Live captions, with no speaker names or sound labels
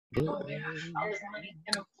I'm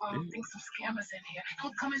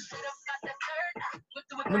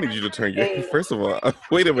gonna need you to turn your. Hey, First of all,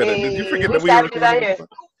 wait a minute. Did you hey, forget we that we were savages out recording? here.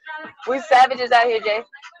 We savages out here, Jay.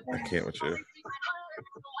 I can't with you.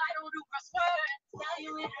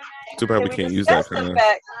 Too bad Can we we can't use that discuss kind the of.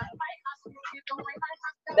 fact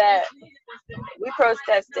that we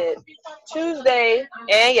protested Tuesday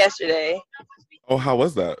and yesterday? Oh, how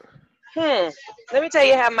was that? Let me tell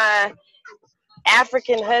you how my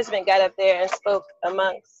African husband got up there and spoke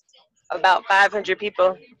amongst about 500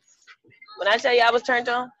 people. When I tell you I was turned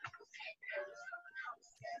on,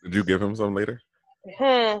 Did you give him some later?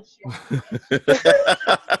 hmm.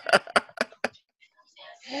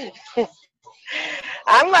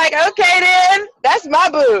 I'm like, okay then, that's my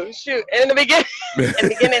boo. Shoot. And in the beginning,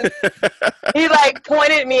 he like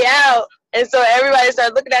pointed me out, and so everybody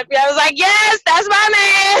started looking at me. I was like, yes, that's my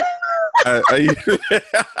man.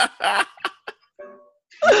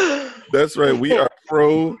 That's right. We are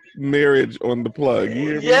pro marriage on the plug. You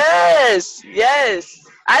hear me? Yes.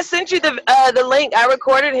 I sent you the link. I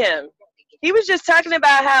recorded him. He was just talking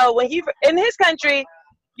about how when he in his country,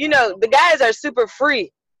 the guys are super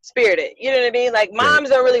free spirited. You know what I mean? Like moms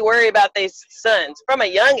don't really worry about their sons from a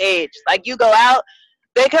young age. Like you go out,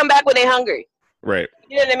 they come back when they're hungry. Right.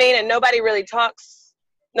 You know what I mean? And nobody really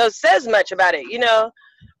says much about it.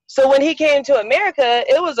 So when he came to America,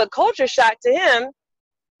 it was a culture shock to him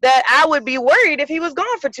that I would be worried if he was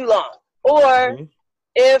gone for too long, or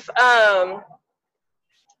if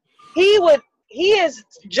he is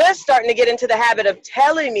just starting to get into the habit of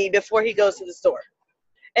telling me before he goes to the store.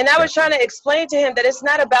 And I was trying to explain to him that it's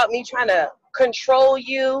not about me trying to control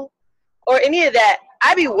you or any of that.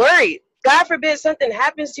 I'd be worried. God forbid something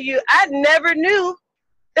happens to you. I never knew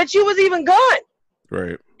that you was even gone.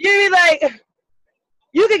 Right. You'd be like,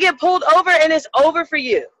 you could get pulled over and it's over for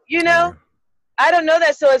you. Yeah. I don't know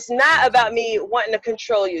that. So it's not about me wanting to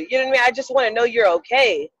control you. You know what I mean? I just want to know you're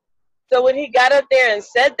okay. So when he got up there and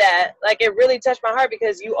said that, like it really touched my heart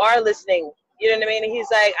because you are listening. You know what I mean? And he's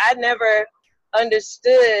like, I never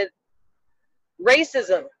understood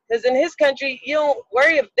racism because in his country they don't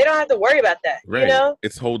have to worry about that. Right.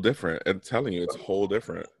 It's whole different. I'm telling you, it's whole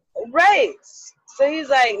different. Right. So he's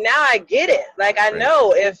like, now I get it. Like I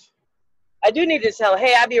know if I do need to tell,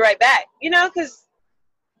 hey, I'll be right back. Because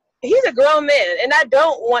he's a grown man and I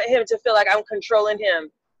don't want him to feel like I'm controlling him.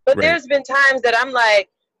 But there's been times that I'm like,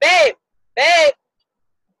 babe. Then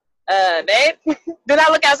I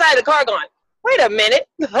look outside the car going, wait a minute.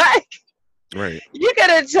 Like, you could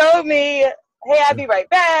have told me, hey, I'll be right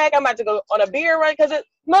back. I'm about to go on a beer run because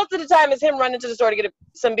most of the time it's him running to the store to get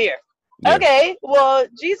some beer. Yeah. Okay, well,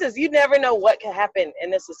 Jesus, you never know what can happen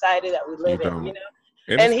in this society that we live in,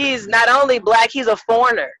 And he's not only black, he's a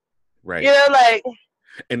foreigner. Right. Like.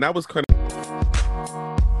 And that was kind of.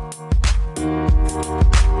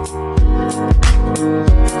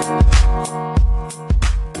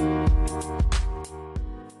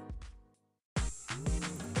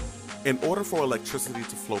 In order for electricity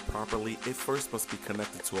to flow properly, it first must be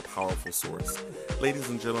connected to a powerful source. Ladies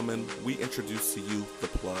and gentlemen, we introduce to you The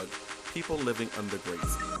Plug, People Living Under Grace,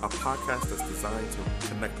 a podcast that's designed to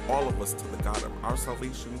connect all of us to the God of our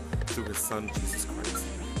salvation through His Son, Jesus Christ.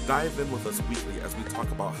 Dive in with us weekly as we talk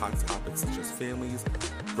about hot topics such as families,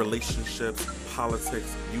 relationships,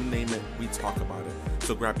 politics, you name it, we talk about it.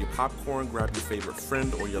 So grab your popcorn, grab your favorite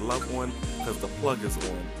friend or your loved one, because The Plug is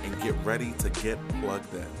on, and get ready to get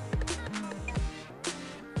plugged in.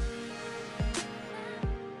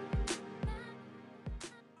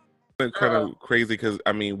 Kind of crazy because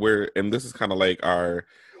and this is kind of like our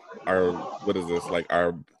what is this, like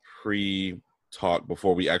our pre-talk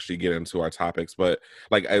before we actually get into our topics, but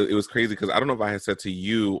like it was crazy because I don't know if I had said to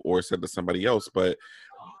you or said to somebody else, but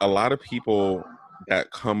a lot of people that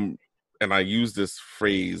come, and I use this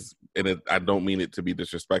phrase and I don't mean it to be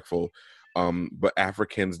disrespectful, but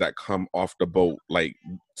Africans that come off the boat like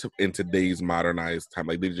in today's modernized time,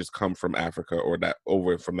 like they just come from Africa or that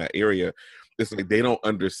over from that area. It's like they don't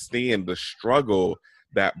understand the struggle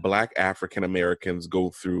that Black African Americans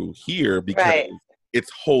go through here because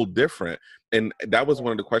it's whole different. And that was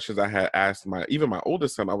one of the questions I had asked my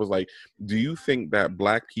oldest son. I was like, do you think that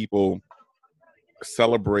Black people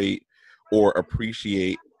celebrate or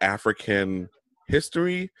appreciate African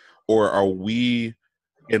history, or are we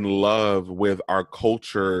in love with our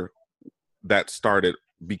culture that started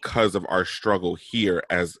because of our struggle here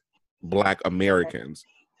as Black Americans?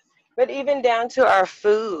 But even down to our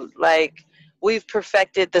food, like we've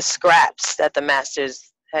perfected the scraps that the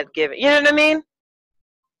masters had given. You know what I mean?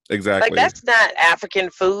 Exactly. Like that's not African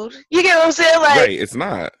food. You get what I'm saying? Like, right, it's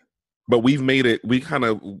not. but we've made it. We've kind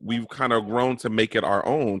of grown to make it our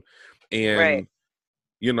own, and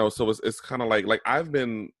you know, so it's kind of like I've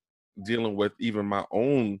been dealing with even my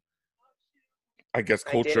own, I guess,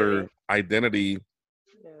 culture identity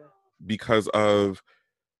because of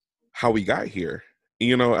how we got here.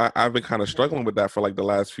 You know, I've been kind of struggling with that for like the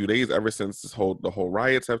last few days, ever since the whole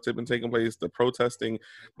riots have been taking place, the protesting,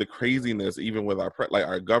 the craziness, even with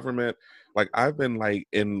our government. Like I've been like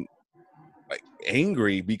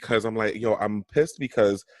angry because I'm like, yo, I'm pissed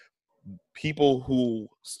because people who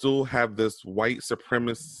still have this white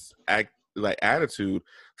supremacist attitude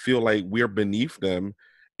feel like we're beneath them.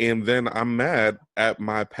 And then I'm mad at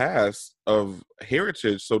my past of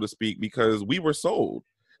heritage, so to speak, because we were sold.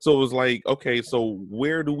 So it was like, okay, so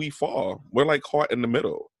where do we fall? We're like caught in the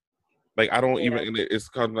middle. Like I don't even. It's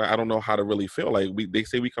kind of, I don't know how to really feel. Like they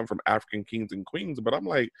say we come from African kings and queens, but I'm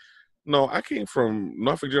like, no, I came from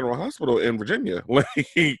Norfolk General Hospital in Virginia. Like,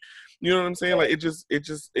 you know what I'm saying? Like it just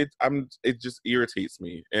irritates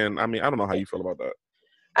me. And I mean, I don't know how you feel about that.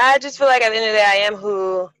 I just feel like at the end of the day, I am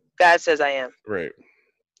who God says I am. Right.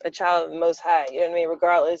 A child of the Most High. You know what I mean?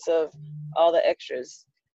 Regardless of all the extras.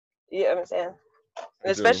 You know what I'm saying?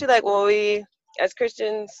 And especially like when we, as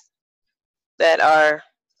Christians that are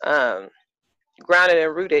grounded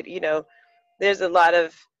and rooted, you know, there's a lot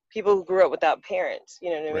of people who grew up without parents, you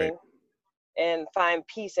know what I mean? And find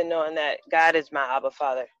peace in knowing that God is my Abba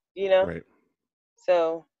Father, you know? Right.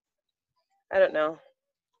 So, I don't know.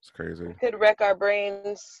 It's crazy. We could wreck our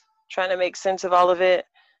brains trying to make sense of all of it,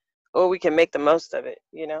 or we can make the most of it,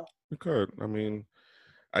 you know? We could. I mean,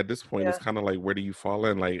 at this point, it's kind of like, where do you fall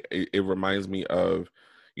in? Like, it reminds me of,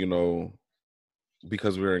 you know,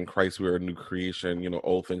 because we're in Christ, we're a new creation. You know,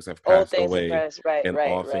 old things have passed away, and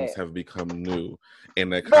all things have become new.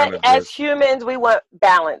 And that kind of. But as humans, we want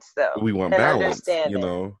balance, though. We want balance. You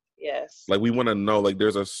know. Yes. Like we want to know. Like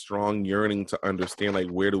there's a strong yearning to understand. Like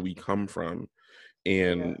where do we come from,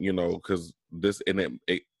 and you know, because this and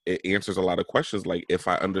it answers a lot of questions. Like if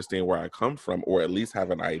I understand where I come from, or at least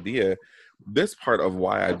have an idea, this part of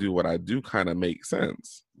why I do what I do kind of makes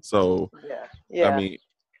sense. So I mean.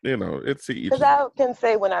 You know, it's because I can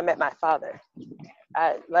say when I met my father,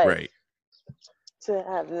 I like to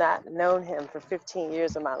have not known him for 15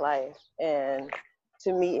 years of my life, and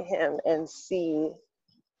to meet him and see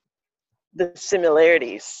the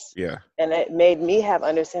similarities. Yeah. And it made me have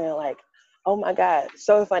understanding, like, oh my God,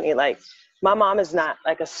 so funny. Like, my mom is not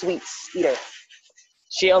like a sweets eater.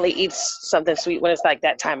 She only eats something sweet when it's like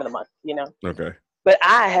that time of the month, you know? Okay. But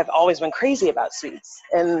I have always been crazy about sweets.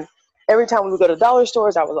 And every time we would go to dollar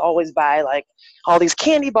stores, I would always buy like all these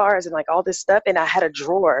candy bars and like all this stuff. And I had a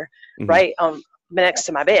drawer right next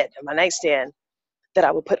to my bed, on my nightstand, that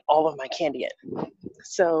I would put all of my candy in.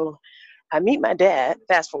 So I meet my dad,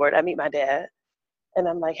 fast forward, I meet my dad, and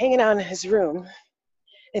I'm like hanging out in his room,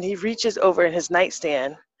 and he reaches over in his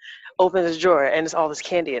nightstand, opens his drawer, and it's all this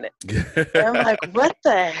candy in it. And I'm like, what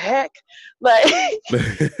the heck? Like,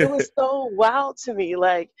 it was so wild to me.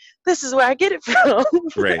 Like, this is where I get it from.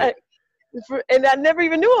 Right. Like, and I never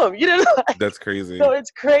even knew him, you know? Like, that's crazy. So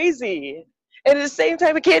it's crazy. And it's the same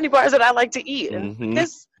type of candy bars that I like to eat. And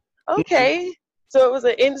it's okay. So it was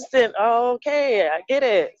an instant, okay, I get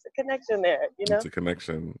it. It's a connection there, you know? It's a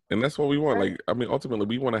connection. And that's what we want. Like, I mean, ultimately,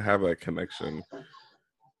 we want to have a connection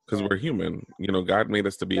because we're human. You know, God made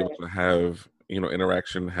us to be able to have, you know,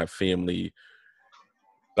 interaction, have family.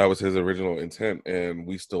 That was his original intent. And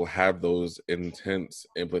we still have those intents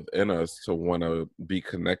within us to want to be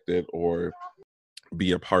connected or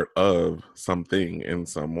be a part of something and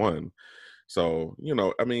someone. So, you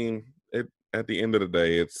know, I mean, at the end of the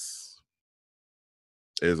day, it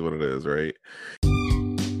is what it is, right?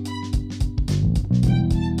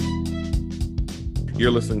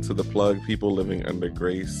 You're listening to The Plug, People Living Under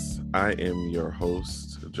Grace. I am your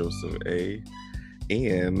host, Joseph A.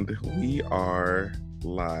 And we are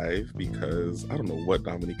live because I don't know what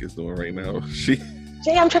Dominique is doing right now.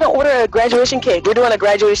 Jay, I'm trying to order a graduation cake. We're doing a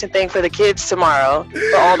graduation thing for the kids tomorrow.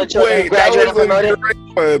 For all the children graduating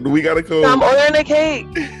promoted. We gotta go. I'm ordering a cake.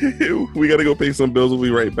 We gotta go pay some bills. We'll be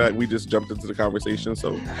right back. We just jumped into the conversation,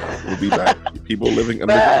 so we'll be back. People living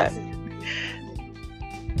under grace.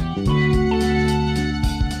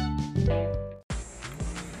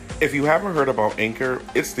 If you haven't heard about Anchor,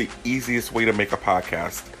 it's the easiest way to make a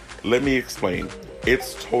podcast. Let me explain.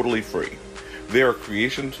 It's totally free. There are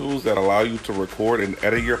creation tools that allow you to record and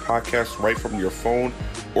edit your podcast right from your phone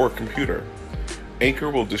or computer. Anchor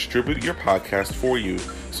will distribute your podcast for you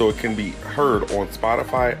so it can be heard on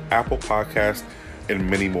Spotify, Apple Podcasts, and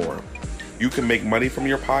many more. You can make money from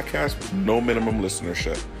your podcast with no minimum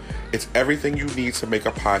listenership. It's everything you need to make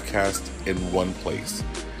a podcast in one place.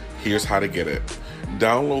 Here's how to get it.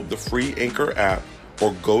 Download the free Anchor app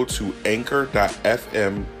or go to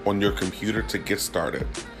anchor.fm on your computer to get started.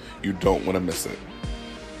 You don't want to miss it.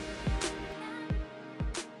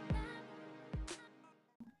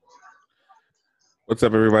 What's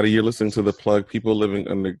up, everybody? You're listening to The Plug, People Living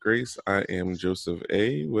Under Grace. I am Joseph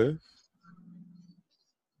A. with...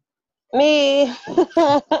 Me.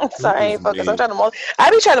 Sorry, focus. I'm trying to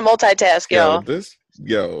I be trying to multitask, y'all.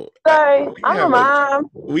 Sorry, I'm a mom.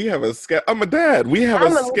 I'm a dad. We have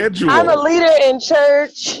a schedule. I'm a leader in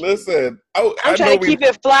church. Listen, I'm trying to keep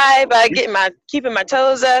it fly by keeping my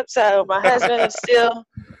toes up, so my husband is still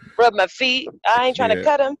rub my feet. I ain't trying to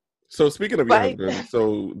cut him. So speaking of your husband,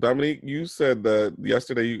 so Dominique, you said that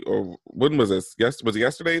yesterday, or when was this? Was it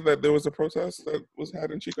yesterday that there was a protest that was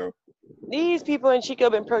had in Chico? These people in Chico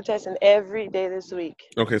have been protesting every day this week.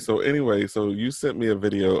 Okay, so anyway, so you sent me a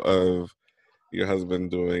video of your husband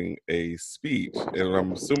doing a speech, and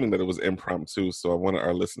I'm assuming that it was impromptu, so I wanted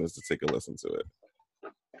our listeners to take a listen to it.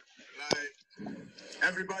 Like,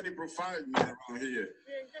 everybody profiled me around here.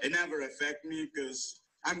 It never affect me because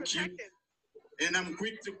I'm cute. And I'm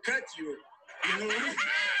quick to cut you. You know?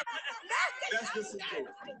 That's just simple.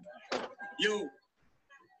 Yo,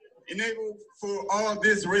 enable for all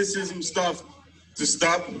this racism stuff to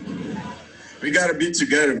stop. We gotta be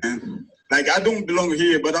together, man. Like, I don't belong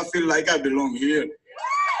here, but I feel like I belong here.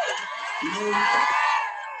 You know,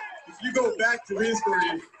 if you go back to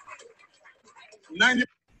history, 90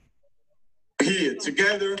 here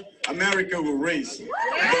together, America will race. But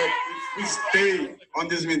if we stay on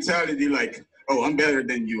this mentality, like, oh, I'm better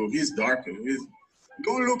than you. He's darker.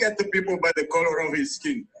 Don't look at the people by the color of his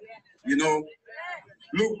skin. You know,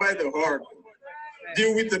 look by the heart.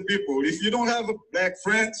 Deal with the people. If you don't have a black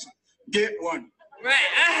friend, get one. Right.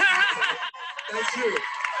 That's true.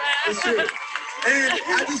 That's true. And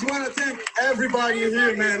I just want to thank everybody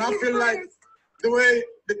here, man. I feel like the way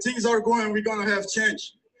the things are going, we're going to have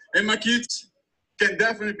change. And my kids can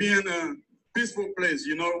definitely be in a peaceful place,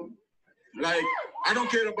 you know? Like, I don't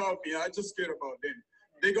care about me. I just care about them.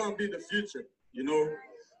 They're going to be the future, you know?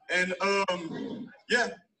 And, yeah,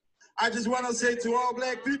 I just want to say to all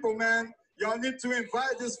black people, man, y'all need to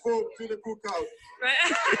invite this folk to the cookout.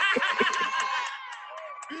 Right.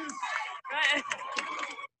 Peace.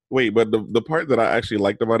 Wait, but the part that I actually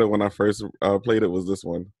liked about it when I first played it was this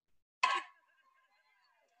one.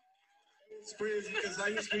 It's crazy because I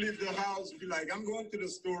used to leave the house, be like, I'm going to the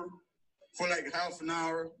store for like half an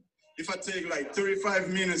hour. If I take like 35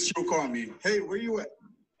 minutes, she'll call me. Hey, where you at?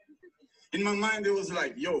 In my mind, it was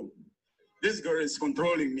like, yo, this girl is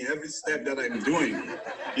controlling me every step that I'm doing.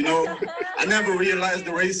 You know, I never realized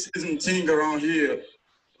the racism thing around here.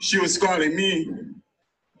 She was calling me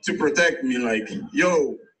to protect me, like,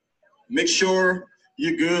 yo, make sure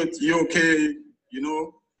you're good, you're okay, you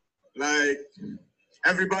know? Like,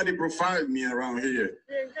 everybody profiled me around here.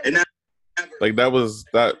 And like that was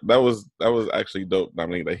actually dope,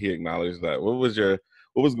 Dominique, that he acknowledged that. What was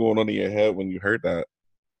going on in your head when you heard that?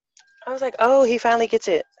 I was like, oh, he finally gets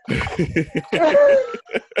it.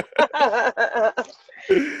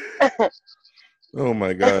 Oh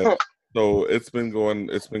my God. So it's been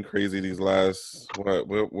crazy these last,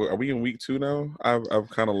 are we in week 2 now? I've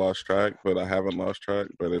kind of lost track, but I haven't lost track,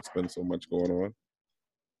 but it's been so much going on.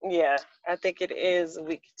 Yeah, I think it is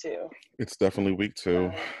week 2. It's definitely week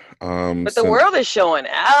 2. But the world is showing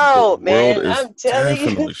out, man. I'm telling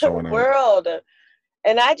you, the world.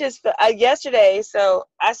 And I just, yesterday, so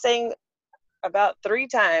I sang about 3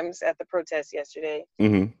 times at the protest yesterday.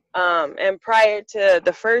 Mm-hmm. And prior to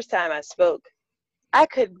the first time I spoke, I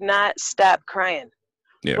could not stop crying.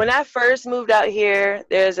 Yeah. When I first moved out here,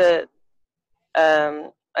 there's a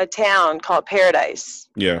town called Paradise.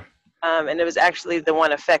 Yeah. And it was actually the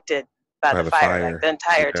one affected by the fire. Like the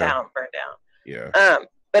entire town burned down. Yeah.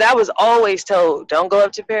 But I was always told, don't go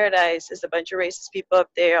up to Paradise. There's a bunch of racist people up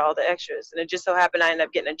there, all the extras. And it just so happened I ended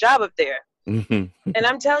up getting a job up there. Mm-hmm. And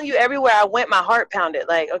I'm telling you, everywhere I went, my heart pounded.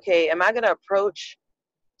 Like, okay, am I going to approach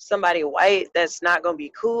somebody white that's not going to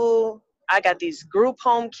be cool? I got these group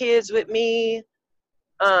home kids with me.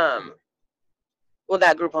 Well,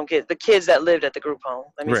 not group home kids, the kids that lived at the group home.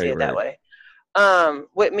 Let me say it that way.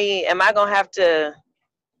 With me, am I going to have to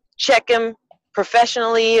check him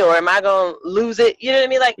professionally, or am I going to lose it? You know what I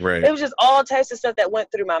mean? Like, It was just all types of stuff that went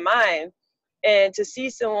through my mind. And to see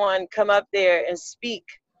someone come up there and speak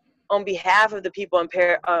on behalf of the people in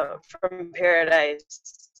from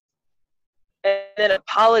Paradise, and then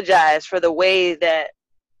apologize for the way that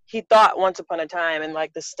he thought once upon a time, and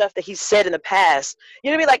like the stuff that he said in the past,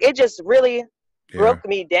 you know what I mean? Like, it just really broke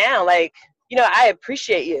me down. Like, you know, I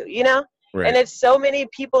appreciate you, you know? Right. And it's so many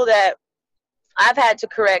people that I've had to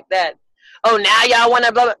correct that. Oh, now y'all want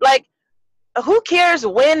to blah, blah. Like, who cares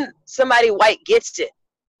when somebody white gets it?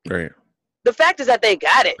 Right. The fact is that they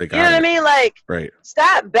got it. They You know got what I it. mean? Like, Right.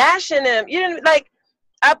 stop bashing them. You know, like,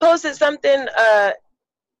 I posted something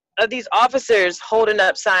of these officers holding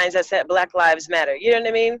up signs that said Black Lives Matter. You know what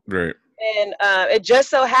I mean? Right. And it just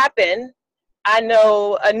so happened I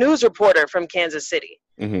know a news reporter from Kansas City.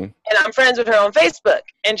 Mm-hmm. And I'm friends with her on Facebook.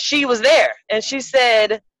 And she was there. And she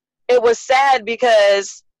said it was sad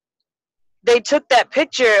because they took that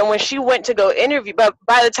picture, and when she went to go interview, but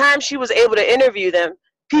by the time she was able to interview them,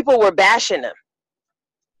 people were bashing them.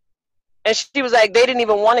 And she was like, they didn't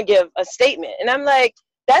even want to give a statement. And I'm like,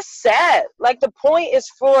 that's sad. Like, the point is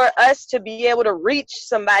for us to be able to reach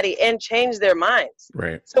somebody and change their minds.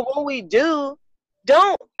 Right. So when we do,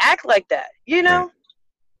 don't act like that, you know?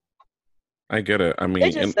 Right. I get it. I mean,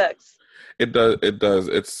 it just sucks. It does. It does.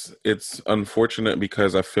 It's unfortunate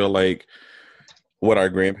because I feel like what our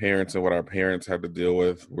grandparents and what our parents had to deal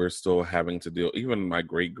with, we're still having to deal. Even my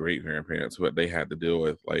great grandparents, what they had to deal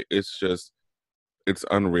with, like it's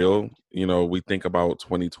unreal. You know, we think about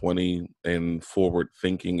 2020 and forward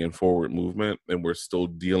thinking and forward movement, and we're still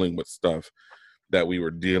dealing with stuff that we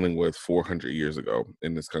were dealing with 400 years ago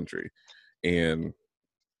in this country, and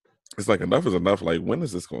it's like enough is enough. Like, when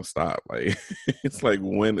is this going to stop? Like, it's like,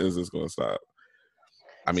 when is this going to stop?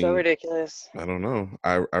 I mean, so ridiculous. I don't know.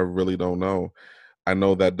 I really don't know. I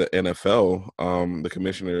know that the NFL, the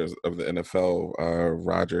commissioners of the NFL,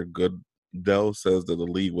 Roger Goodell, says that the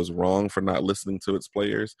league was wrong for not listening to its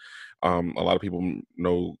players. A lot of people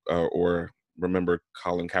know or remember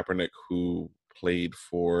Colin Kaepernick, who played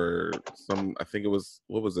for I think it was,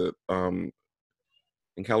 what was it, in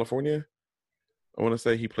California? I want to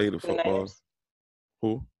say he played football. Niners.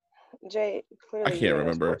 Who? Jay, clearly I can't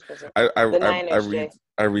remember. The Niners, Jay.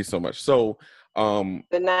 I read so much. So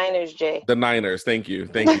the Niners, Jay. The Niners. Thank you.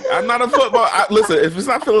 I'm not a football. Listen, if it's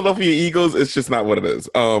not Philadelphia Eagles, it's just not what it is.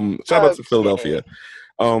 Shout out to Philadelphia.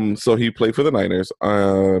 So he played for the Niners,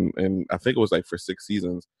 and I think it was like for 6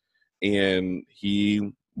 seasons, and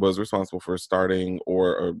he was responsible for starting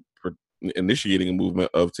or for initiating a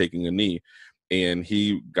movement of taking a knee, and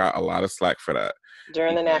he got a lot of slack for that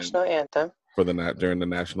during the national anthem. During the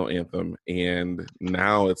national anthem, and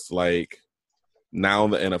now it's like, now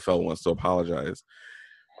the NFL wants to apologize.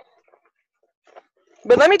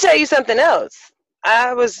 But let me tell you something else.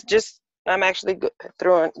 I'm actually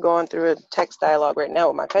going through a text dialogue right now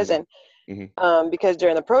with my cousin, because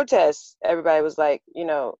during the protests, everybody was like, you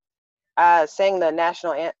know, I sang the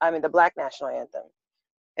the Black national anthem,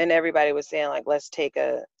 and everybody was saying like,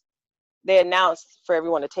 they announced for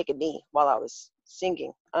everyone to take a knee while I was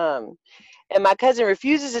singing. And my cousin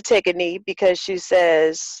refuses to take a knee because she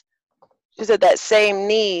said that same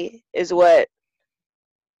knee is what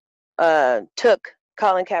took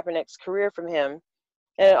Colin Kaepernick's career from him,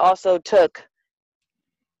 and it also took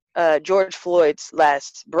George Floyd's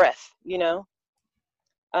last breath, you know?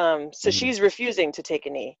 So she's refusing to take a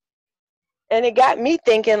knee. And it got me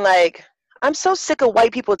thinking, like, I'm so sick of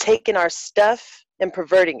white people taking our stuff and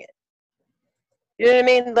perverting it. You know what I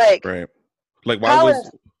mean? Like, right. Like, Colin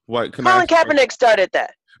Kaepernick started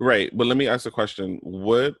that. Right. But let me ask a question.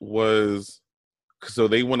 So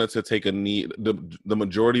they wanted to take a knee, the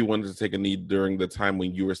majority wanted to take a knee during the time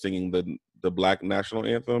when you were singing the Black national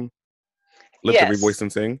anthem? Lift every voice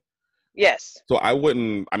and sing? Yes. So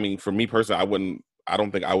for me personally, I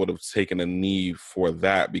don't think I would have taken a knee for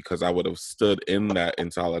that, because I would have stood in that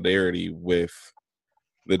in solidarity with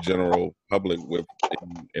the general public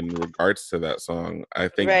in regards to that song. I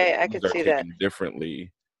think I could see that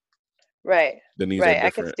differently. Right. The knees are different. I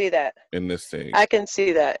can see that in this thing. I can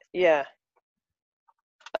see that. Yeah.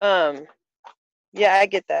 Yeah, I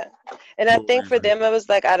get that. And I think for them, it was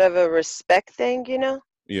like out of a respect thing, you know?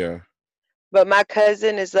 Yeah. But my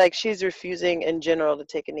cousin is like, she's refusing in general to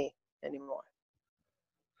take a knee anymore.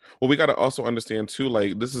 Well, we got to also understand too,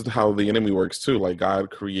 like, this is how the enemy works too. Like,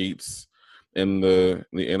 God creates, and the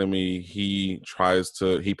enemy, he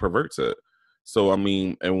perverts it. So, I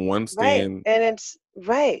mean, in one stand, and it's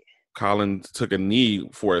right. Colin took a knee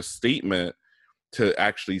for a statement to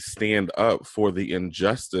actually stand up for the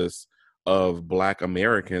injustice of Black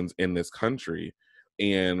Americans in this country.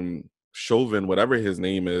 And Chauvin, whatever his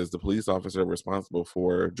name is, the police officer responsible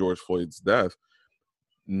for George Floyd's death,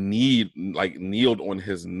 kneeled on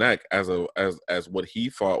his neck as what he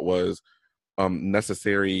thought was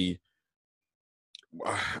necessary.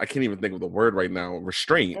 I can't even think of the word right now.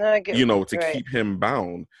 Restraint, to keep him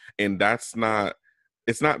bound. And it's not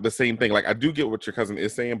the same thing. Like, I do get what your cousin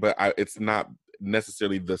is saying, but it's not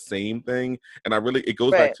necessarily the same thing. And it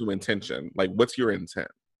goes back to intention. Like, what's your intent?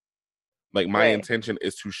 Like, my intention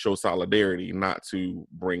is to show solidarity, not to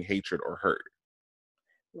bring hatred or hurt.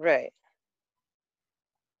 Right.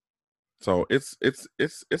 So it's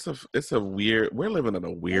a weird. We're living in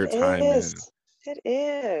a weird time, It man. is. It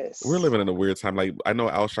is. We're living in a weird time. Like, I know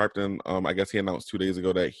Al Sharpton. I guess he announced 2 days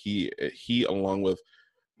ago that he along with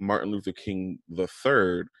Martin Luther King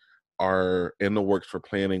III are in the works for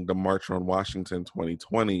planning the March on Washington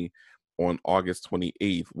 2020 on August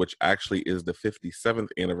 28th, which actually is the 57th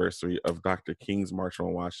anniversary of Dr. King's March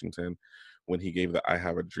on Washington, when he gave the I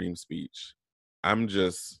Have a Dream speech.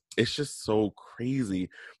 It's just so crazy.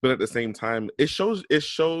 But at the same time, it shows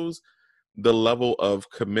the level of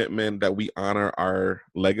commitment that we honor our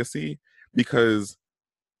legacy, because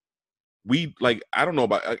we, like, I don't know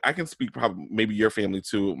about, I can speak probably maybe your family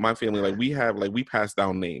too. My family, like, we pass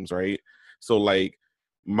down names, right? So, like,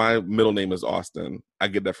 my middle name is Austin. I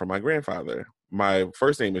get that from my grandfather. My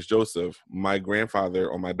first name is Joseph. My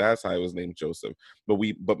grandfather on my dad's side was named Joseph. But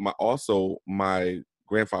my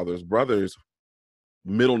grandfather's brother's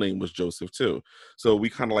middle name was Joseph too. So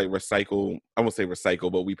we kind of like recycle, I won't say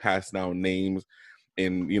recycle, but we pass down names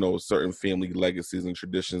and, certain family legacies and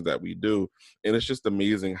traditions that we do. And it's just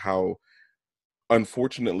amazing how,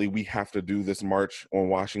 unfortunately, we have to do this March on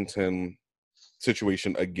Washington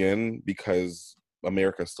situation again, because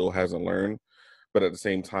America still hasn't learned. But at the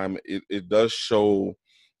same time, it does show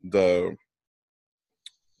the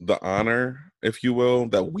honor, if you will,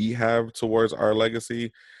 that we have towards our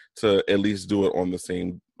legacy, to at least do it on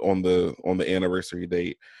the anniversary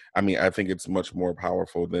date. I mean, I think it's much more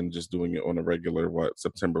powerful than just doing it on a regular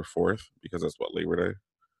September 4th, because that's what, Labor Day,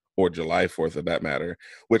 or July 4th, for that matter.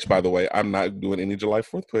 Which, by the way, I'm not doing any July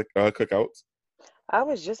 4th cookouts. I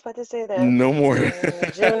was just about to say that. No more.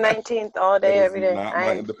 June 19th, all day, every day. Not I my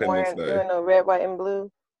ain't Independence Day. doing no red, white, and blue.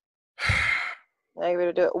 I ain't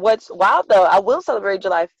gonna do it. What's wild though, I will celebrate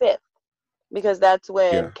July 5th, because that's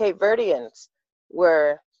when Cape Verdeans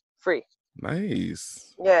were free.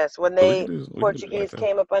 Nice. Yes, when Portuguese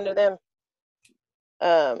came up under them.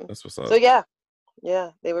 That's what's up. So yeah,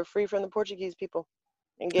 they were free from the Portuguese people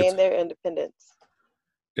and gained their independence.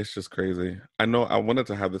 It's just crazy. I know I wanted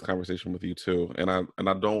to have this conversation with you too, and I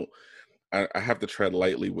have to tread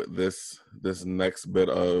lightly with this next bit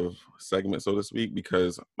of segment, so to speak,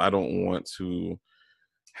 because I don't want to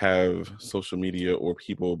have social media or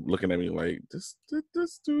people looking at me like, did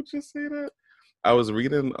this dude just say that? I was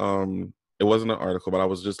reading, it wasn't an article, but I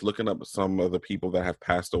was just looking up some of the people that have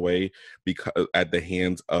passed away because at the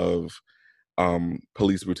hands of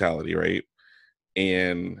police brutality, right?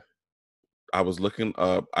 And I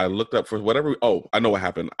looked up for whatever. Oh, I know what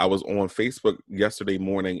happened. I was on Facebook yesterday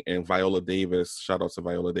morning, and Viola Davis, shout out to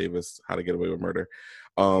Viola Davis, How to Get Away with Murder.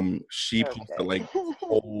 She posted like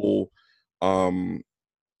whole,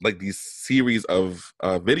 like these series of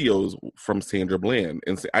videos from Sandra Bland.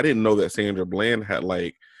 And I didn't know that Sandra Bland had,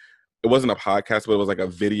 like, it wasn't a podcast, but it was like a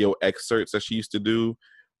video excerpts that she used to do.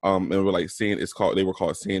 And we're like saying they were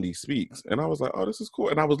called Sandy Speaks. And I was like, oh, this is cool.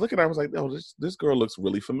 And I was looking at it, I was like, oh, this girl looks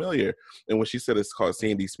really familiar. And when she said it's called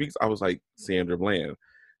Sandy Speaks, I was like, Sandra Bland.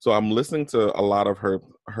 So I'm listening to a lot of her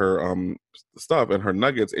stuff and her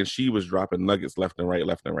nuggets, and she was dropping nuggets left and right,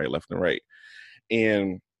 left and right, left and right.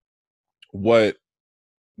 And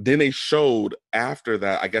then they showed after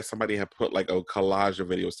that, I guess somebody had put like a collage of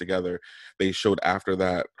videos together. They showed after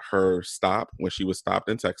that her stop, when she was stopped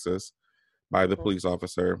in Texas by the police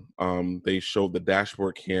officer. They showed the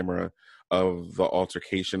dashboard camera of the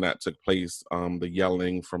altercation that took place, the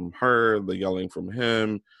yelling from her, the yelling from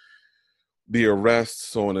him, the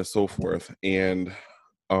arrest, so on and so forth. And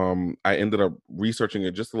I ended up researching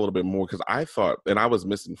it just a little bit more, because I thought, and I was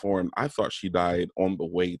misinformed, I thought she died on the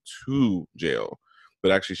way to jail,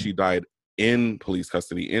 but actually she died in police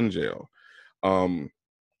custody in jail.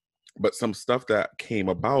 But some stuff that came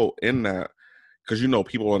about in that, because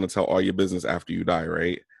people want to tell all your business after you die,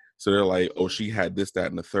 right? So they're like, oh, she had this, that,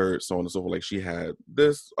 and the third, so on and so forth. Like, she had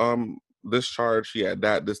this charge, she had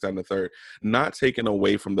that, this, that, and the third. Not taken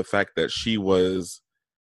away from the fact that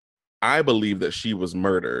I believe that she was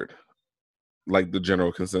murdered, like the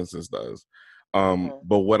general consensus does.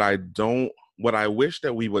 But what I wish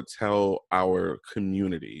that we would tell our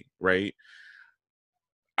community, right?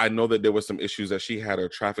 I know that there were some issues that she had a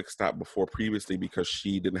traffic stop before previously because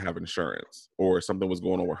she didn't have insurance or something was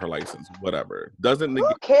going on with her license, whatever.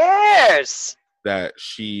 Who cares? That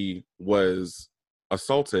she was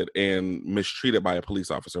assaulted and mistreated by a police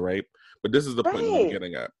officer, right? But this is the point that I'm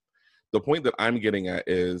getting at. The point that I'm getting at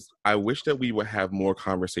is I wish that we would have more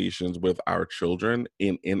conversations with our children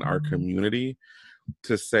in our community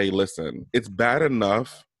to say, listen, it's bad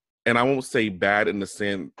enough and I won't say bad in the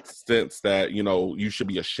sense that, you know, you should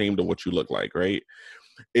be ashamed of what you look like, right?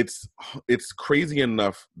 It's crazy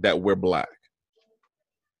enough that we're Black.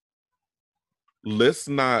 Let's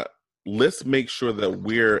make sure that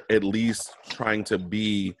we're at least trying to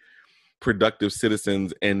be productive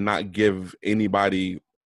citizens and not give anybody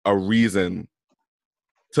a reason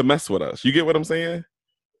to mess with us. You get what I'm saying?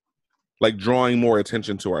 Like drawing more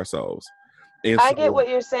attention to ourselves. And I get what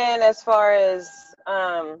you're saying as far as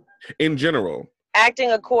in general.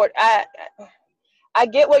 Acting I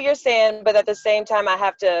get what you're saying, but at the same time I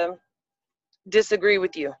have to disagree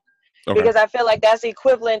with you. Okay. Because I feel like that's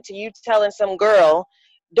equivalent to you telling some girl,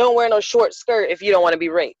 don't wear no short skirt if you don't want to be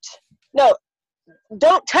raped. No,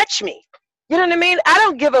 don't touch me. You know what I mean? I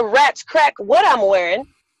don't give a rat's crack what I'm wearing.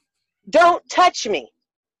 Don't touch me.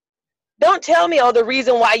 Don't tell me, oh, the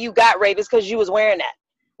reason why you got raped is because you was wearing that.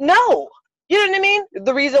 No. You know what I mean?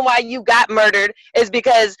 The reason why you got murdered is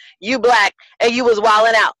because you Black and you was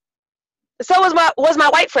wilding out. So was my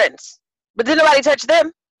white friends. But didn't nobody touch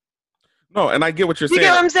them. No, and I get what you're saying. You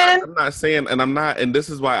get what I'm saying? I'm not saying, and this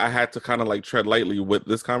is why I had to kind of like tread lightly with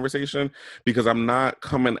this conversation, because I'm not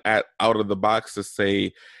coming out of the box to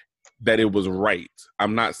say that it was right.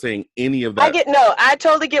 I'm not saying any of that. I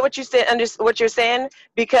totally get what you said, what you're saying,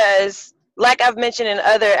 because like I've mentioned in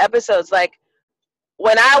other episodes, like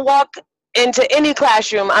when I walk into any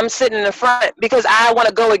classroom, I'm sitting in the front because I want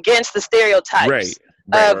to go against the stereotypes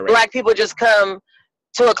of Black people just come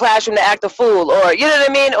to a classroom to act a fool, or you know what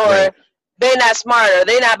I mean, or they're not smart, or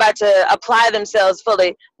they're not about to apply themselves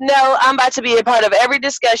fully. No, I'm about to be a part of every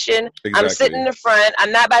discussion. Exactly. I'm sitting in the front.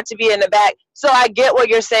 I'm not about to be in the back. So I get what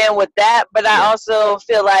you're saying with that, but I also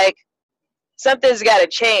feel like something's got to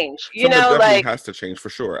change. You Something know, definitely like has to change for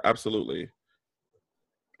sure. Absolutely.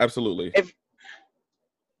 But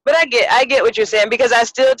I get what you're saying, because I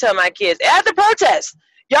still tell my kids at the protest,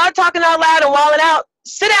 y'all talking out loud and walling out,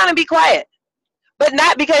 sit down and be quiet. But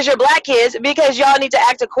not because you're Black kids, because y'all need to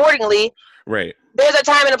act accordingly. Right. There's a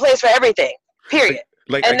time and a place for everything. Period.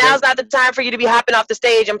 And now's not the time for you to be hopping off the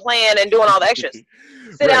stage and playing and doing all the extras.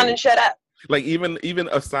 Sit down and shut up. Like even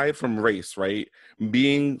aside from race, right?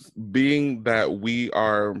 Being that we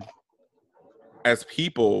are as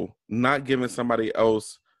people not giving somebody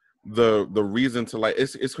else the reason to, like,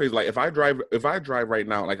 it's crazy. Like if I drive right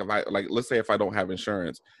now, like let's say if I don't have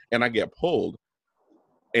insurance and I get pulled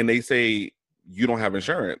and they say you don't have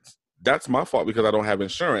insurance, that's my fault because I don't have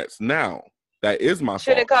insurance. Now that is my fault.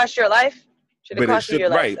 Should it cost your life?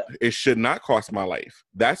 Right. It should not cost my life.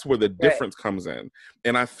 That's where the difference comes in.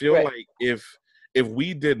 And I feel like if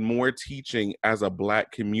we did more teaching as a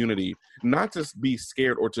Black community, not to be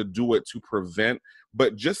scared or to do it to prevent,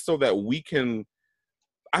 but just so that we can,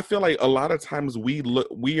 I feel like a lot of times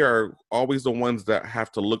we are always the ones that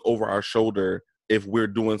have to look over our shoulder if we're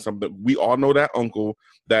doing something. We all know that uncle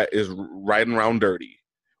that is riding around dirty.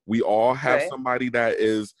 We all have somebody that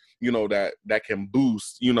is, you know, that can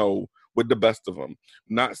boost, you know, with the best of them.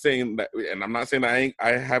 Not saying that, and I'm not saying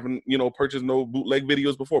I haven't, you know, purchased no bootleg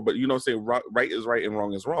videos before, but you know, say right is right and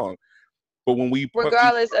wrong is wrong. But when we put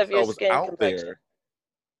regardless of your skin out complexion, there,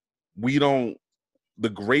 we don't, the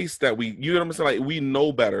grace that we, you know what I'm saying? Like we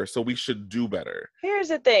know better, so we should do better. Here's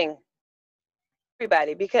the thing,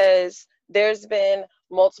 everybody, because there's been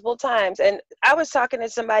multiple times, and I was talking to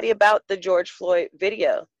somebody about the George Floyd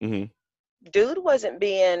video. Mm-hmm. Dude wasn't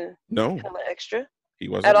being hella extra. He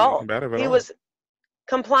wasn't at all. He was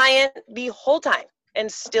compliant the whole time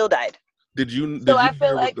and still died. Did you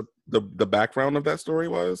hear what the background of that story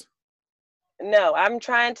was? No, I'm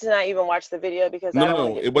trying to not even watch the video because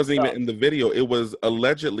no, it wasn't even in the video. It was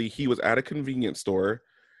allegedly he was at a convenience store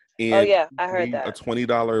and I heard that. A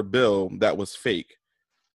 $20 bill that was fake.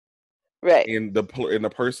 Right. And the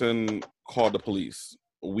person called the police.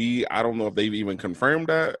 I don't know if they've even confirmed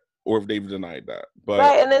that or if they've denied that. But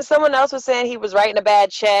right, and then someone else was saying he was writing a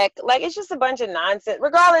bad check. Like, it's just a bunch of nonsense.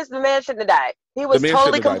 Regardless, the man shouldn't have died. He was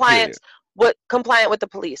totally compliant with the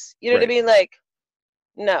police. You know what I mean? Like,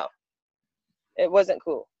 no. It wasn't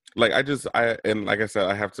cool. Like and like I said,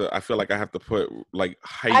 I feel like I have to put like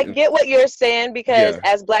height. I get what you're saying, because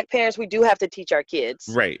as Black parents, we do have to teach our kids.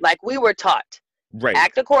 Right. Like we were taught. Right.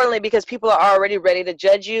 Act accordingly, because people are already ready to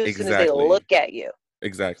judge you as soon as they look at you.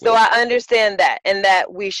 Exactly. So I understand that, and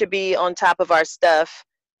that we should be on top of our stuff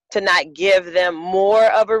to not give them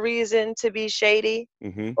more of a reason to be shady,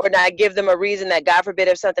 or not give them a reason that, God forbid,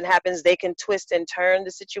 if something happens, they can twist and turn the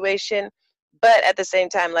situation. But at the same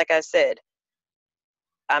time, like I said,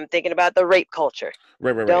 I'm thinking about the rape culture.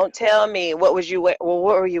 Right. Don't tell me what were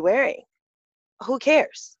you wearing? Who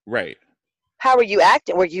cares? Right. How were you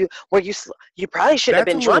acting? Were you probably shouldn't have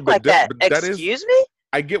been drunk like that. Excuse me?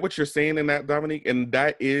 I get what you're saying in that, Dominique, and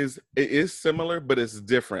it is similar, but it's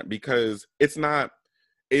different because it's not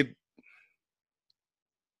it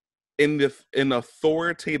in an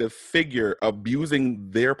authoritative figure abusing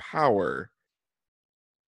their power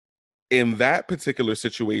in that particular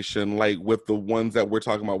situation, like with the ones that we're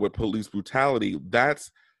talking about with police brutality,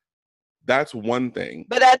 that's one thing.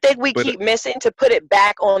 But I think we keep missing to put it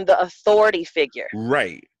back on the authority figure.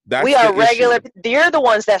 Right. That's we are regular. Issue. They're the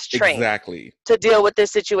ones that's trained exactly to deal with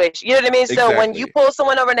this situation. You know what I mean? So when you pull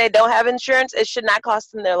someone over and they don't have insurance, it should not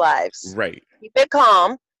cost them their lives. Right. Keep it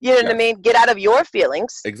calm. You know what I mean? Get out of your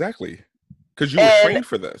feelings. Exactly. Because you were trained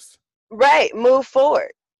for this. Right. Move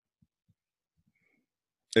forward.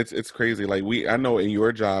 It's crazy. Like I know in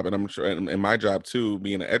your job, and I'm sure in my job too,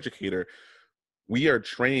 being an educator, we are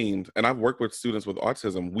trained, and I've worked with students with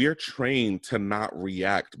autism. We are trained to not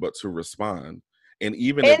react, but to respond. And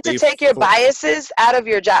even if to take your biases out of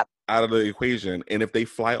your job, out of the equation, and if they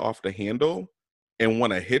fly off the handle and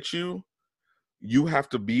want to hit you, you have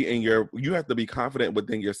to be confident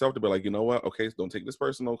within yourself to be like, you know what? Okay, so don't take this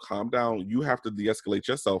personal. Calm down. You have to de-escalate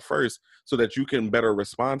yourself first so that you can better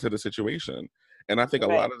respond to the situation. And I think a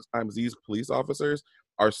lot of the times these police officers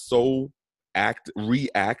are so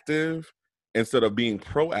reactive instead of being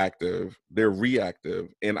proactive. They're reactive,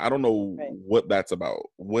 and I don't know what that's about.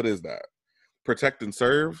 What is that? Protect and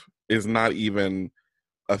serve is not even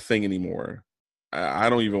a thing anymore. I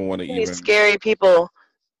don't even want to even. Scary people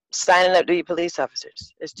signing up to be police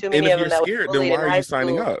officers. There's too many of them that scared, then why are you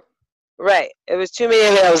signing up? Right. It was too many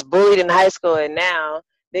of them that was bullied in high school, and now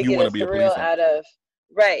they get a thrill out of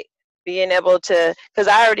being able to. Because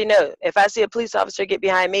I already know if I see a police officer get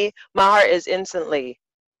behind me, my heart is instantly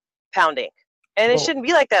pounding, and it shouldn't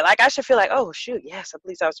be like that. Like I should feel like, oh shoot, yes, a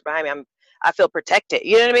police officer behind me. I feel protected.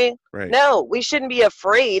 You know what I mean? Right. No, we shouldn't be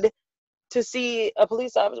afraid to see a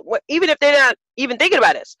police officer, even if they're not even thinking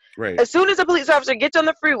about us. Right. As soon as a police officer gets on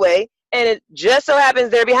the freeway and it just so happens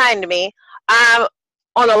they're behind me, I'm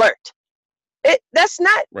on alert. That's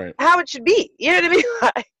not how it should be. You know what I mean?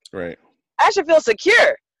 Right. I should feel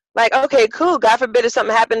secure. Like, okay, cool. God forbid if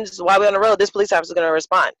something happens while we're on the road, this police officer is going to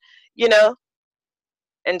respond,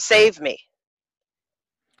 and save me.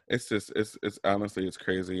 It's just, it's honestly, it's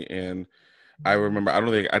crazy. And I remember, I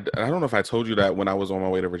don't know if I told you that when I was on my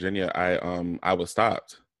way to Virginia, I was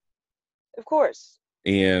stopped. Of course.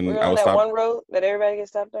 And I was stopped one road that everybody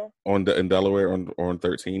gets stopped on? In Delaware on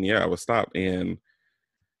 13. Yeah, I was stopped, and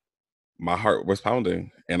my heart was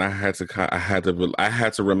pounding, and I had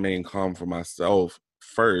to remain calm for myself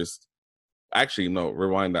first. Actually, no,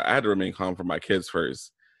 rewind that. I had to remain calm for my kids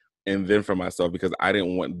first, and then for myself, because I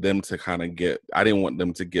didn't want them to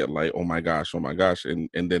get like, oh my gosh, and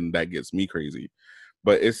then that gets me crazy.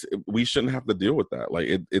 But we shouldn't have to deal with that. Like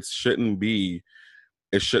it shouldn't be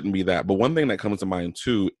that. But one thing that comes to mind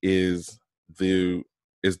too is the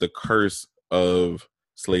curse of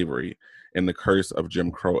slavery and the curse of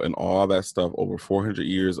Jim Crow and all that stuff. Over 400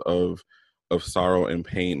 years of sorrow and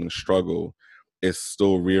pain and struggle is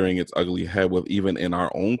still rearing its ugly head with, even in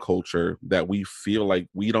our own culture, that we feel like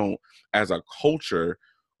we don't, as a culture,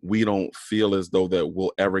 we don't feel as though that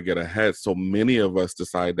we'll ever get ahead. So many of us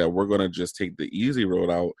decide that we're going to just take the easy road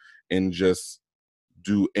out and just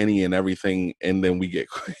do any and everything, and then we get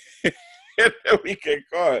caught.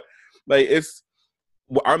 Like,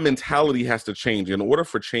 our mentality has to change. In order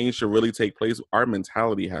for change to really take place, our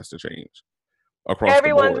mentality has to change across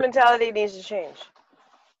Everyone's the board. mentality needs to change.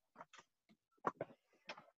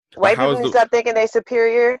 White people need to stop thinking they're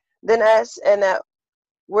superior than us and that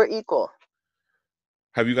we're equal.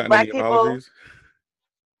 Have you gotten any apologies?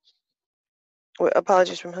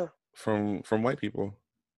 Apologies from who? From white people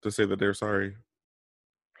to say that they're sorry.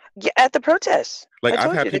 Yeah, at the protests. Like,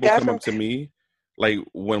 I've had people come up to me, like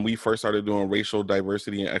when we first started doing racial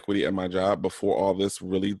diversity and equity at my job, before all this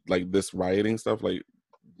really, like this rioting stuff, like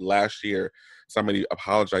last year, somebody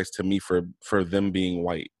apologized to me for them being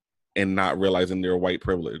white and not realizing their white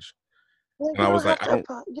privilege. And I was like, I don't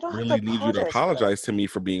really need you to apologize to me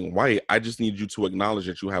for being white. I just need you to acknowledge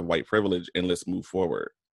that you have white privilege, and let's move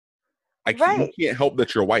forward. You can't help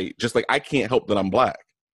that you're white, just like I can't help that I'm black.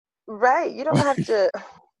 Right. You don't have to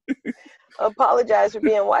apologize for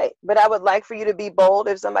being white, but I would like for you to be bold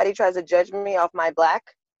if somebody tries to judge me off my black.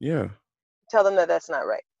 Yeah. Tell them that that's not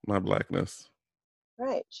right. My blackness.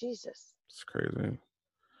 Right. Jesus. It's crazy.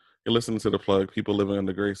 You're listening to The Plug. People living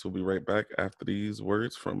under grace. Will be right back after these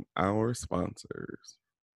words from our sponsors.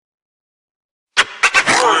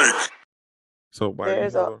 So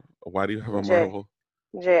why do you have a Marvel?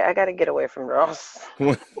 Jay, I gotta get away from Ross.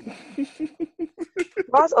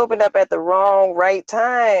 Ross opened up at the wrong right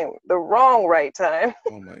time. The wrong right time.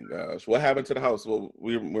 Oh my gosh. What happened to the house? Well,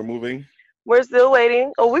 we're moving. We're still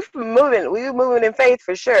waiting. Oh, we've been moving. We've been moving in faith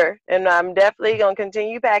for sure. And I'm definitely going to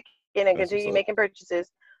continue packing and That's what's continue up. making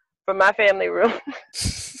purchases for my family room.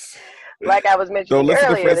 Like I was Don't mentioning listen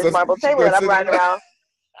to earlier, this Princess. marble She's table gonna that I'm sit riding down. around.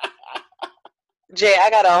 Jay, I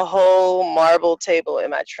got a whole marble table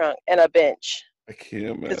in my trunk and a bench. I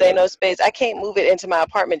can't, man. Because ain't no space. I can't move it into my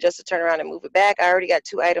apartment just to turn around and move it back. I already got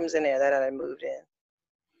 2 items in there that I moved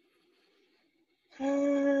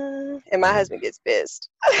in. And my husband gets pissed.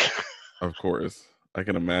 Of course. I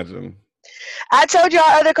can imagine. I told you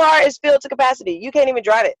our other car is filled to capacity. You can't even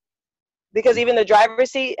drive it. Because even the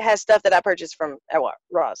driver's seat has stuff that I purchased from at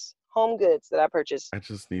Ross. Home goods that I purchased I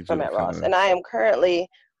just need you from to at kind Ross. of. And I am currently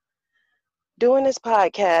doing this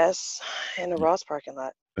podcast in the Ross parking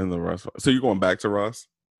lot. In the Ross. So you're going back to Ross?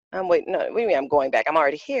 I'm waiting. No, what do you mean I'm going back? I'm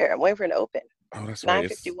already here. I'm waiting for it to open. Oh, that's right.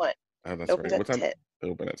 9:51. Oh, that's It opens right. What at time? 10. It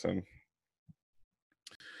open at 10.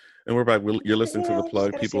 And we're back. You're listening to The Just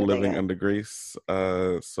Plug, gotta see People what they Living got. Under Grace.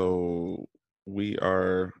 So we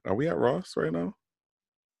are we at Ross right now?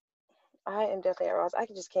 I am definitely at Ross. I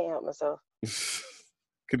just can't help myself.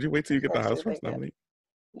 Could you wait till you get the Gotta see house what they first, got. Dominique?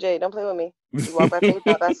 Jay, don't play with me. You walk by faith,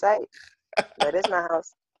 not by sight. That is my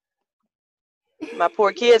house. My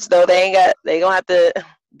poor kids, though, they gonna have to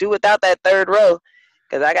do without that third row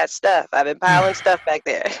because I got stuff. I've been piling stuff back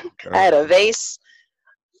there. I had a vase,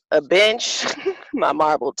 a bench, my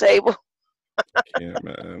marble table. I can't,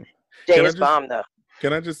 man. Jay, it's bomb though.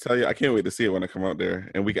 Can I just tell you, I can't wait to see it when I come out there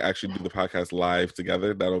and we can actually do the podcast live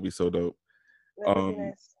together. That'll be so dope. That would be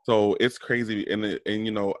nice. So it's crazy, and you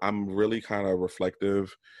know, I'm really kind of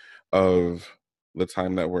reflective of the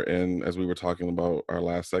time that we're in, as we were talking about our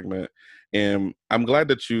last segment, and I'm glad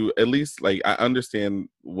that you at least like I understand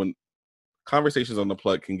when conversations on the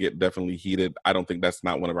plug can get definitely heated. I don't think that's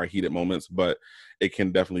not one of our heated moments, but it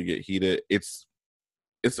can definitely get heated. It's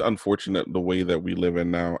unfortunate the way that we live in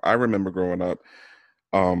now. I remember growing up,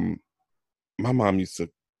 my mom used to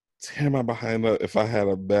tear my behind up if I had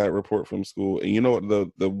a bad report from school. And you know what,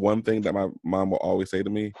 the one thing that my mom will always say to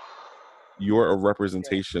me, you're a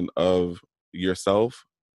representation of yourself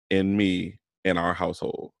and me in our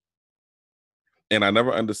household. And I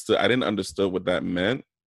didn't understand what that meant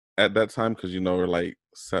at that time, because you know we're like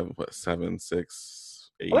 7,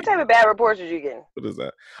 6, 8. What type of bad reports did you get? What is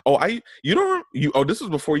that? Oh, this was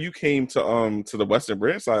before you came to the Western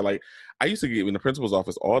Branch side. Like I used to get in the principal's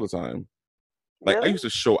office all the time. Like Really? I used to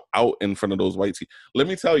show out in front of those white teeth. Let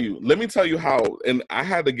me tell you how. And I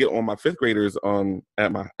had to get on my fifth graders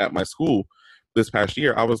at my school this past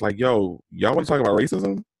year. I was like, yo, y'all want to talk about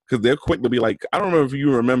racism? Because they're quick to be like, I don't remember if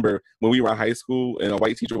you remember when we were in high school and a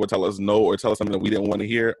white teacher would tell us no or tell us something that we didn't want to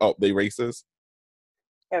hear. Oh, they racist.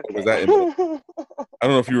 Okay. Or was that I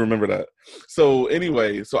don't know if you remember that. So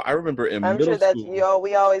anyway, I remember in middle school.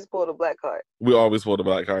 We always pulled a black card. We always pulled a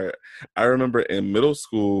black card. I remember in middle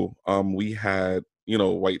school, we had,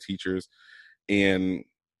 white teachers, and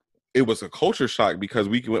it was a culture shock because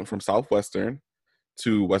we went from Southwestern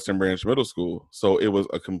to Western Branch Middle School. So it was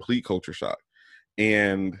a complete culture shock.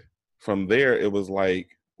 And from there, it was like,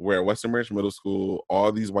 we're at Western Branch Middle School,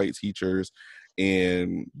 all these white teachers,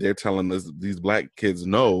 and they're telling us these black kids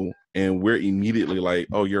no, and we're immediately like,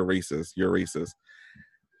 oh, you're racist.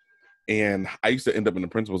 And I used to end up in the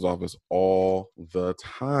principal's office all the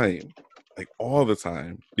time,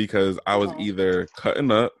 because I was either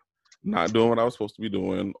cutting up, not doing what I was supposed to be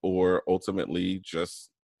doing, or ultimately just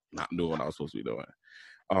not doing what I was supposed to be doing.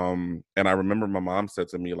 And I remember my mom said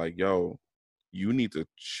to me, like, yo, you need to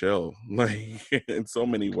chill, like, in so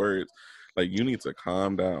many words, like, you need to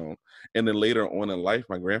calm down. And then later on in life,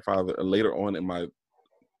 later on in my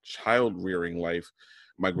child rearing life,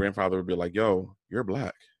 my grandfather would be like, yo, you're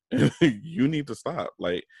black. You need to stop.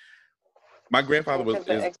 Like, my grandfather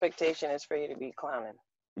the expectation is for you to be clowning.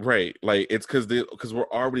 Right. Like, it's because we're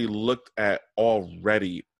already looked at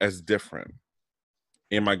already as different.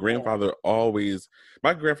 And my grandfather is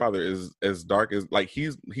as dark as, like,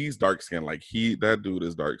 he's dark skinned. Like, that dude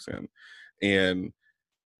is dark skinned. And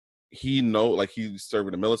like, he's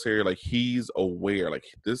serving the military, like, he's aware, like,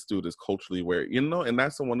 this dude is culturally aware, and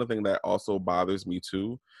that's the one thing that also bothers me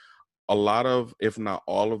too. A lot of, if not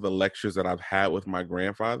all of the lectures that I've had with my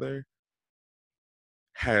grandfather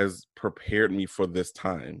has prepared me for this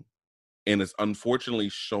time. And it's unfortunately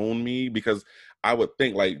shown me, because I would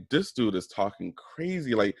think, like, this dude is talking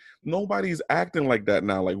crazy. Like, nobody's acting like that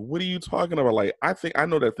now. Like, what are you talking about? Like, I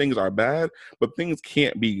know that things are bad, but things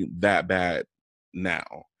can't be that bad now.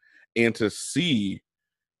 And to see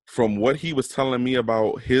from what he was telling me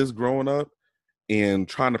about his growing up and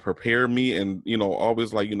trying to prepare me and, you know,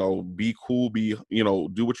 always like, you know, be cool, be, you know,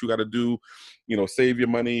 do what you got to do, you know, save your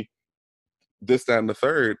money, this, that, and the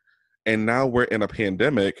third. And now we're in a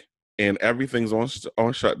pandemic and everything's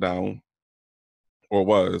on shutdown, or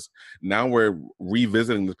was. Now we're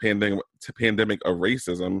revisiting the pandemic of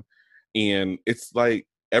racism. And it's like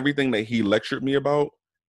everything that he lectured me about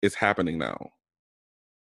is happening now.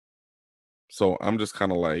 So I'm just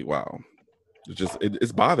kind of like, wow.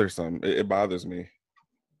 It's bothersome. It bothers me.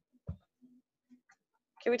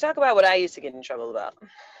 Can we talk about what I used to get in trouble about?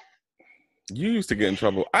 You used to get in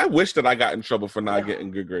trouble. I wish that I got in trouble for not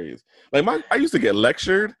getting good grades. Like I used to get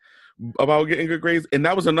lectured about getting good grades, and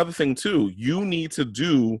that was another thing too. You need to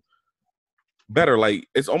do better. Like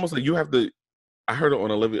it's almost like you have to. I heard it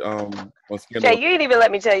on Olivia on Scandal. Jay, you didn't even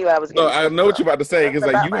let me tell you I was getting. No, I know what you're about to say.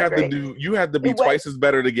 Because like you have to be It twice as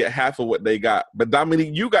better to get half of what they got. But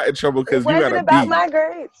Dominique, you got in trouble because you got a B. It wasn't about my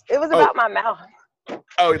grades. It was about my mouth.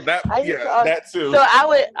 Oh, that that too. So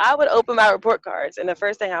I would open my report cards, and the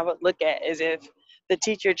first thing I would look at is if the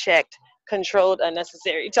teacher checked controlled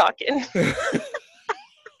unnecessary talking.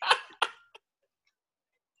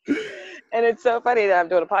 And it's so funny that I'm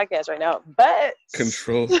doing a podcast right now, but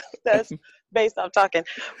that's based off talking.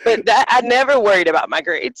 But that I never worried about my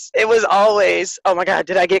grades. It was always, oh my God,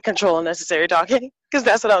 did I get control unnecessary talking? Because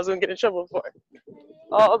that's what I was going to get in trouble for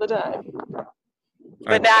all the time.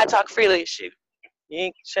 But now I talk freely. Shoot, you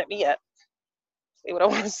ain't shut me up. See what I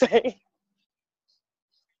want to say.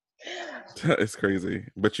 It's crazy,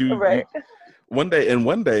 but you one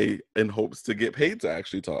day in hopes to get paid to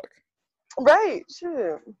actually talk. Right,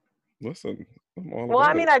 sure. Listen,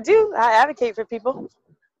 I do. I advocate for people.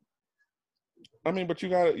 I mean, but you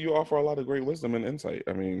offer a lot of great wisdom and insight.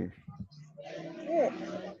 I mean, yeah.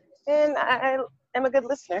 And I am a good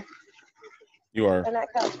listener. You are. And that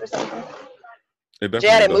counts for something.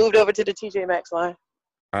 Janet moved over to the TJ Maxx line.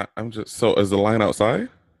 I'm just so. Is the line outside?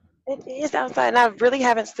 It is outside, and I really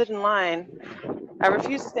haven't stood in line. I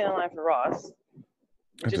refuse to stand in line for Ross.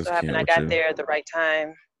 Just so happened I got there at the right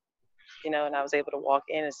time, and I was able to walk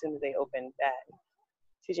in as soon as they opened that.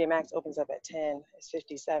 TJ Maxx opens up at 10. It's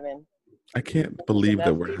 57. I can't believe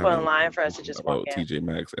that we're people in line for us to just walk in. TJ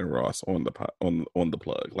Maxx and Ross on the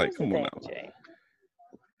plug. Like, come on now. Jay.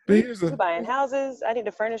 But we're buying houses. I need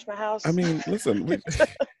to furnish my house. I mean, listen.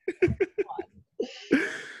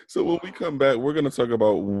 So when we come back, we're going to talk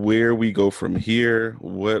about where we go from here,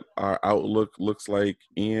 what our outlook looks like,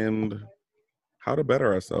 and how to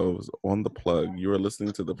better ourselves on the plug. You are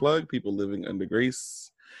listening to The Plug, People Living Under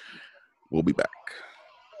Grace. We'll be back.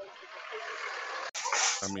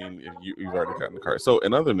 I mean, if you've already gotten the car. So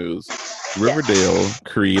in other news, Riverdale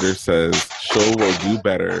creator says show will do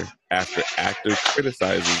better after actor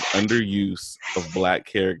criticizes underuse of Black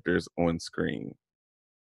characters on screen.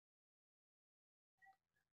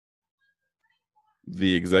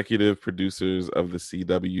 The executive producers of the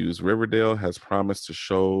CW's Riverdale has promised to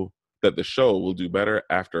show that the show will do better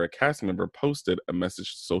after a cast member posted a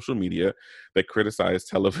message to social media that criticized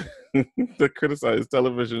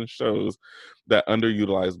television shows that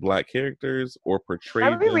underutilize Black characters or portray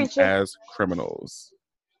them as criminals.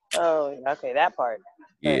 Oh, okay, that part.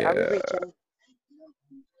 Yeah.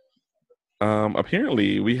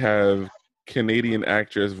 Apparently, we have Canadian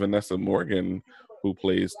actress Vanessa Morgan, who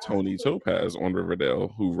plays Tony Topaz on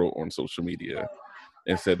Riverdale, who wrote on social media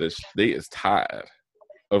and said that they is tired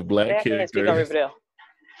of Black characters.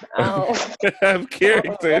 Of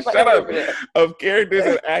characters, shut up. Of characters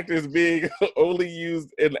and actors being only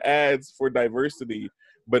used in ads for diversity,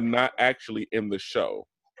 but not actually in the show.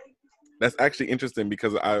 That's actually interesting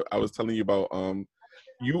because I was telling you about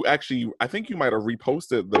I think you might have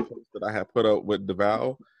reposted the post that I had put up with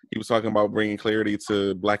DeVal. He was talking about bringing clarity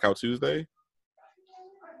to Blackout Tuesday.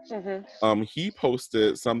 Mm-hmm. He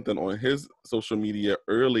posted something on his social media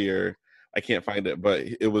earlier. I can't find it, but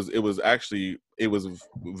it was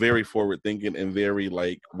very forward thinking and very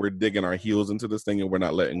like we're digging our heels into this thing and we're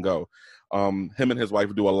not letting go. Him and his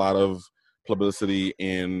wife do a lot of publicity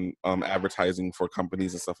and advertising for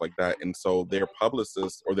companies and stuff like that, and so their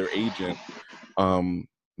publicist or their agent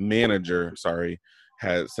manager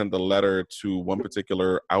had sent a letter to one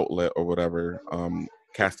particular outlet or whatever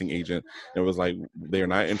casting agent, and it was like they're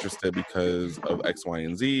not interested because of X, Y,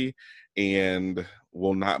 and Z, and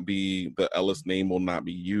the Ellis name will not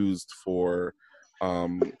be used for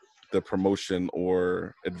the promotion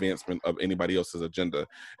or advancement of anybody else's agenda.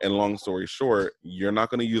 And long story short, you're not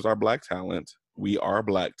going to use our Black talent. We are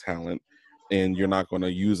Black talent, and you're not going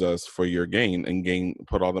to use us for your gain and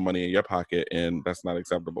put all the money in your pocket, and that's not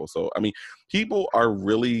acceptable. So, I mean, people are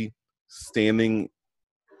really standing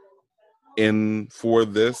in for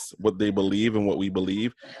this, what they believe and what we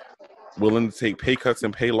believe, willing to take pay cuts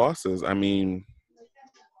and pay losses. I mean,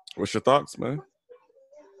 what's your thoughts, man?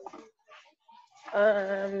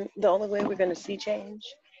 The only way we're going to see change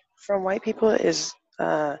from white people is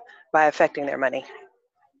by affecting their money.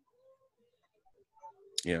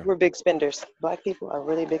 Yeah. We're big spenders. Black people are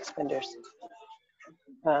really big spenders.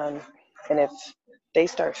 And if they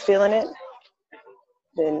start feeling it,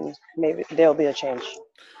 then maybe there'll be a change.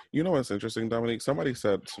 You know what's interesting, Dominique? Somebody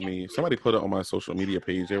said to me, somebody put it on my social media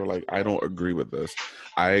page. They were like, I don't agree with this.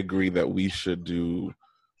 I agree that we should do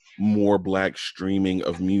more Black streaming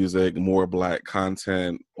of music, more Black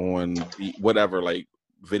content on whatever, like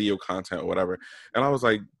video content or whatever. And I was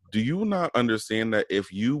like, do you not understand that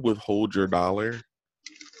if you withhold your dollar,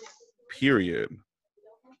 period,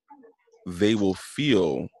 they will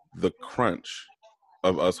feel the crunch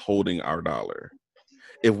of us holding our dollar?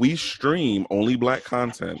 If we stream only Black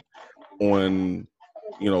content on,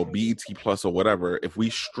 BET Plus or whatever, if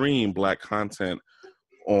we stream Black content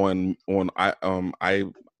on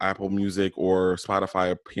Apple Music or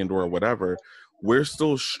Spotify, Pandora, whatever, we're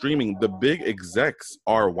still streaming. The big execs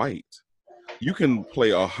are white. You can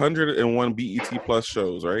play 101 BET Plus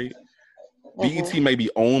shows, right? BET may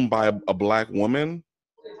be owned by a Black woman,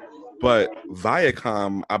 but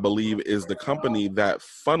Viacom, I believe, is the company that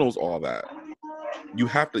funnels all that. You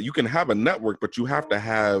can have a network, but you have to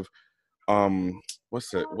have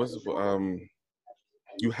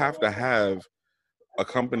you have to have a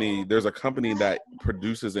company. There's a company that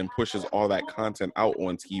produces and pushes all that content out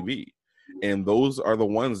on TV, and those are the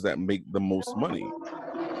ones that make the most money.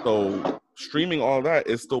 So streaming all that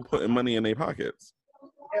is still putting money in their pockets.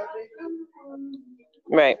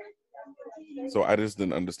 Right. So I just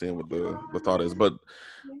didn't understand what the thought is. But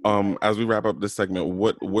as we wrap up this segment,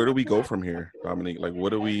 where do we go from here, Dominique? Like,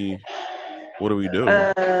 what do we do?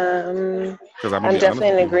 Because I'm definitely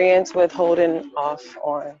in agreement with holding off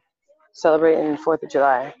on celebrating 4th of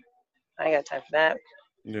July. I ain't got time for that.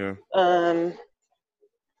 Yeah.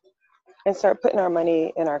 And start putting our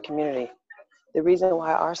money in our community. The reason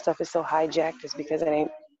why our stuff is so hijacked is because there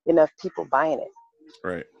ain't enough people buying it.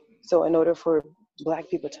 Right. So in order for Black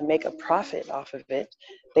people to make a profit off of it,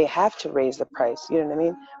 they have to raise the price. You know what I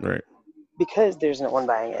mean? Right. Because there's no one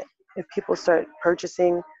buying it. If people start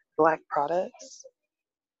purchasing Black products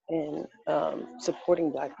and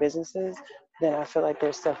supporting Black businesses, then I feel like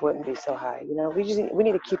their stuff wouldn't be so high. We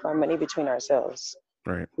need to keep our money between ourselves.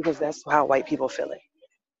 Right. Because that's how white people feel it,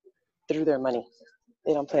 through their money.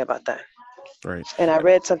 They don't play about that. Right. And I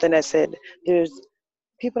read something that said there's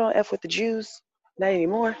people don't F with the Jews, not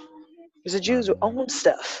anymore. There's the Jews who own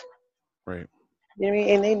stuff. Right. You know what I mean?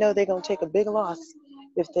 And they know they're gonna take a big loss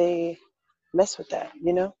if they mess with that,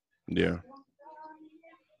 Yeah.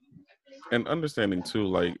 And understanding too,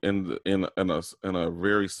 like in a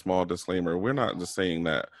very small disclaimer, we're not just saying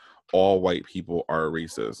that all white people are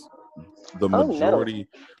racist. The majority,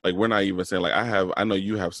 like we're not even saying like I know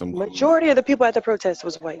you have some. Majority of the people at the protest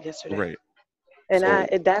was white yesterday. Right.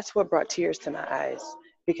 And that's what brought tears to my eyes,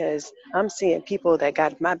 because I'm seeing people that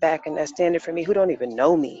got my back and that standing for me who don't even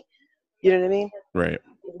know me. You know what I mean? Right.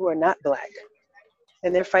 Who are not Black.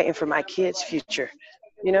 And they're fighting for my kids' future.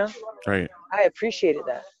 Right. I appreciated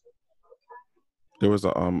that. There was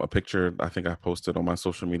a picture I think I posted on my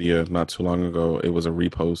social media not too long ago. It was a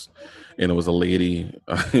repost, and it was a lady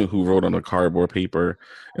who wrote on a cardboard paper.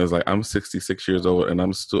 It was like, I'm 66 years old, and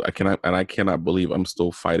I cannot believe I'm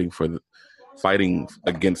still fighting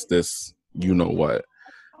against this. You know what?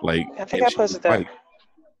 Like, I think I posted that.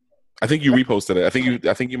 I think you reposted it. I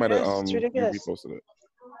think you might have you reposted it.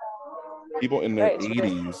 People in their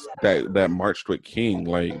 80s that marched with King,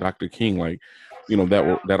 like Dr. King, like,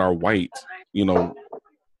 that are white,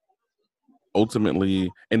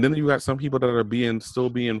 ultimately. And then you got some people that are still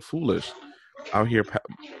being foolish out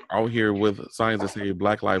here with signs that say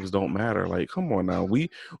Black lives don't matter. Like, come on now.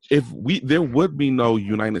 There would be no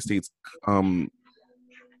United States,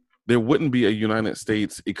 there wouldn't be a United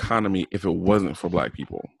States economy if it wasn't for Black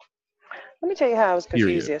people. Let me tell you how I was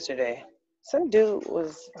confused yesterday. Some dude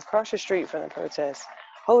was across the street from the protest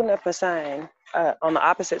holding up a sign on the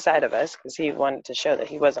opposite side of us, because he wanted to show that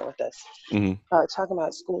he wasn't with us, talking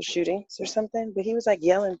about school shootings or something. But he was like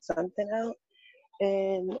yelling something out,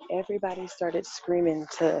 and everybody started screaming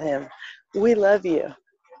to him, "We love you."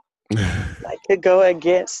 Like, to go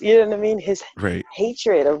against, you know what I mean, his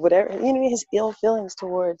hatred or whatever, his ill feelings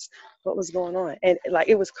towards what was going on. And like,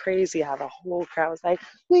 it was crazy how the whole crowd was like,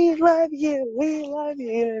 "We love you, we love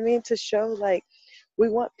you," you know what I mean, to show like we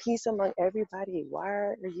want peace among everybody. Why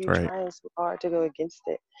are you trying so hard to go against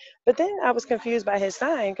it? But then I was confused by his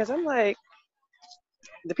sign, because I'm like,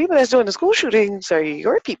 The people that's doing the school shootings are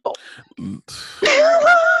your people.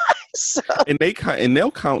 So. And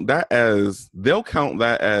they'll count that as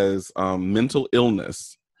mental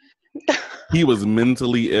illness. He was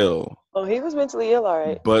mentally ill. Oh, he was mentally ill, all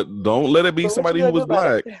right. But don't let it be somebody who was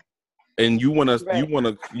black. And you want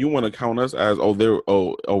to count us as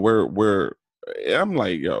we're. I'm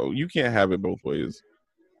like, yo, you can't have it both ways.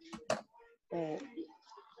 It's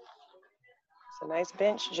a nice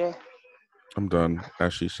bench, Jay. I'm done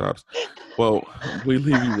as she shops. Well, we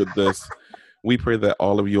leave you with this. We pray that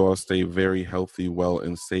all of you all stay very healthy, well,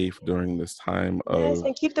 and safe during this time of. Yes,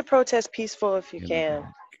 and keep the protest peaceful if you can.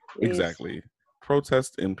 Please. Exactly.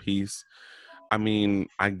 Protest in peace. I mean,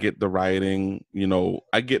 I get the rioting.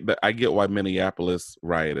 I get why Minneapolis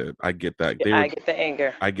rioted. I get that. I get the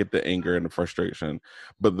anger. I get the anger and the frustration.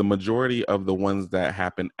 But the majority of the ones that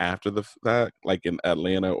happened after the fact, like in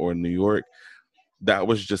Atlanta or New York, that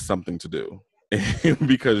was just something to do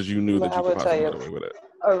because you knew that you could possibly get away with it.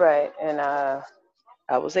 All right, and I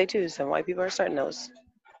will say too, some white people are starting those.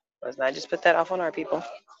 Let's not just put that off on our people.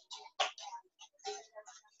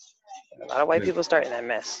 A lot of white people starting that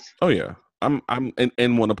mess. Oh yeah, I'm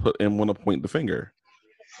and want to point the finger.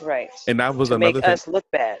 Right. And that was to another make thing. Us look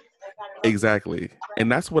bad. Exactly,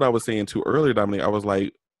 and that's what I was saying too earlier, Dominique. I was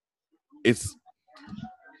like, it's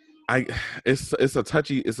a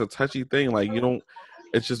touchy thing. Like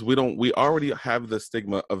we already have the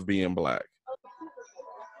stigma of being black.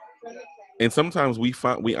 And sometimes we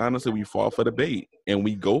honestly fall for the bait and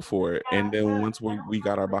we go for it. And then once we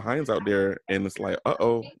got our behinds out there and it's like,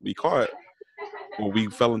 we caught, or we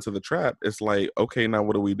fell into the trap. It's like, okay, now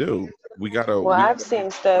what do we do? I've seen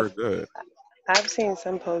stuff. Good. I've seen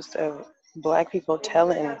some posts of black people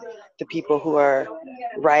telling the people who are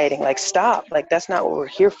rioting, like, stop, like, that's not what we're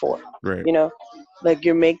here for. Right. Like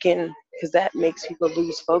you're making, because that makes people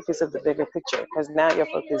lose focus of the bigger picture. Because now your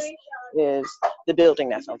focus is the building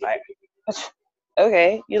that's on fire.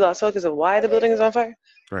 Okay, you lost focus of why the building is on fire?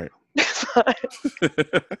 Right.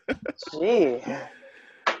 Gee.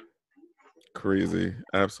 Crazy.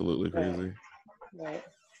 Absolutely crazy. Right.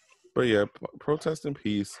 But yeah, protest in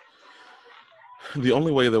peace. The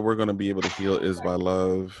only way that we're going to be able to heal is by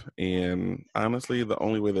love. And honestly, the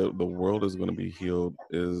only way that the world is going to be healed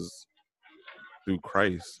is through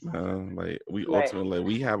Christ, man. Like ultimately,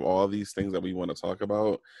 we have all these things that we want to talk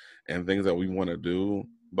about and things that we want to do,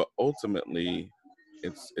 but ultimately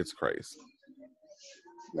it's Christ.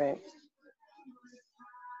 Right.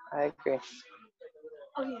 I agree.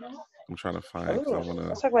 I'm trying to find.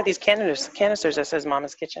 Let's talk about these canisters that says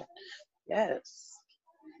Mama's Kitchen. Yes.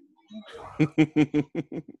 2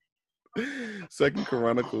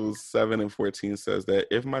 Chronicles 7:14 says that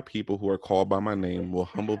if my people who are called by my name will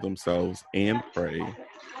humble themselves and pray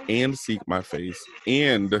and seek my face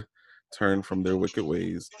and turn from their wicked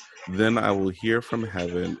ways, then I will hear from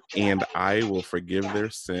heaven and I will forgive their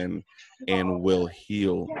sin and will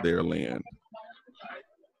heal their land.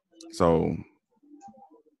 So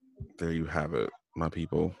there you have it, my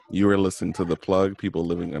people. You are listening to The Plug, People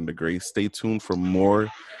Living Under Grace. Stay tuned for more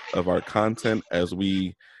of our content as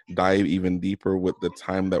we dive even deeper with the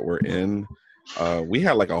time that we're in. We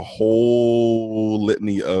had like a whole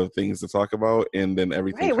litany of things to talk about, and then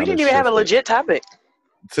everything. Hey, we didn't even have a legit topic.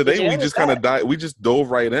 Today we just kind of we just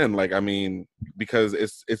dove right in. Like, I mean, because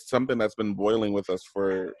it's something that's been boiling with us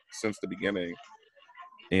since the beginning.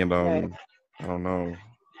 And I don't know.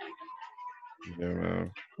 Yeah,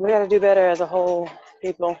 we got to do better as a whole,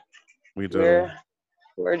 people. We do.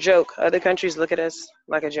 We're a joke. Other countries look at us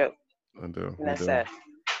like a joke. I do. And that's sad.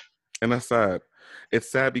 And that's sad.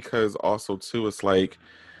 It's sad because also too, it's like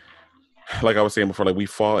I was saying before, like we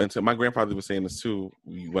fall into. My grandfather was saying this too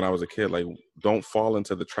when I was a kid. Like, don't fall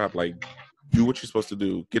into the trap. Like, do what you're supposed to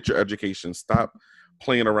do. Get your education. Stop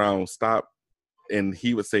playing around. Stop. And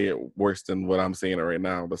he would say it worse than what I'm saying it right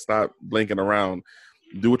now. But stop blinking around.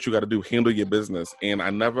 Do what you got to do. Handle your business. And I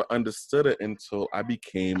never understood it until I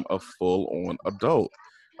became a full-on adult.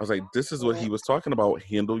 I was like, this is what he was talking about.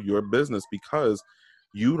 Handle your business, because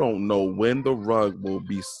you don't know when the rug will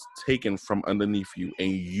be taken from underneath you,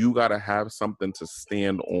 and you got to have something to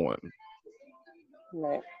stand on.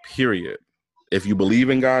 Right. Period. If you believe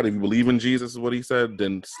in God, if you believe in Jesus, is what he said,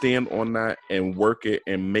 then stand on that and work it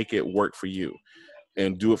and make it work for you,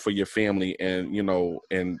 and do it for your family, and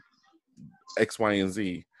and X, Y, and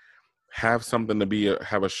Z. Have something to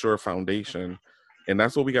have a sure foundation. And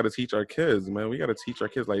that's what we got to teach our kids, man. We got to teach our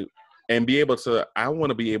kids, and be able to, I want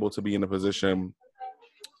to be able to be in a position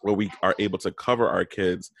where we are able to cover our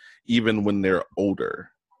kids even when they're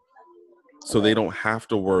older. So they don't have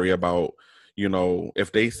to worry about,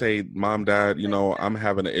 if they say, Mom, Dad, I'm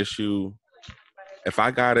having an issue, If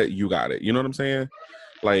I got it, you got it. You know what I'm saying?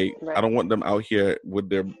 Like, right. I don't want them out here with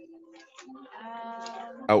their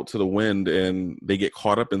out to the wind and they get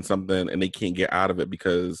caught up in something and they can't get out of it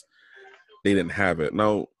because they didn't have it.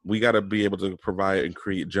 No, we got to be able to provide and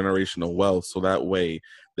create generational wealth so that way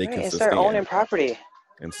they can and sustain. start owning property.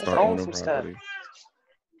 And start owning property. Stuff.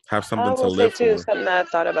 Have something I to will live say too, for. something that I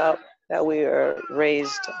thought about, that we are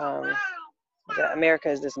raised, that America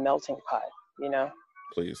is this melting pot, you know?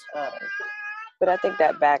 Please. But I think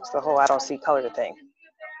that backs the whole I don't see color thing.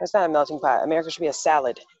 It's not a melting pot. America should be a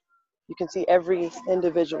salad. You can see every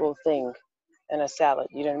individual thing in a salad.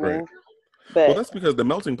 You know what I mean? But well, that's because the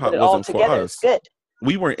melting pot wasn't for us. Good.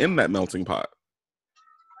 We weren't in that melting pot.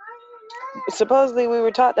 Supposedly we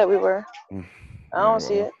were taught that we were. I don't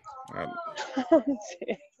see it.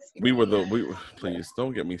 Please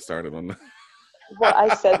don't get me started on that. Well,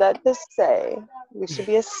 I said that to say we should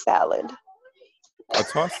be a salad. A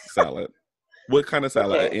tossed salad. What kind of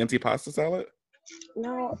salad? Okay. An antipasta salad?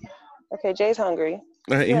 No. Okay, Jay's hungry.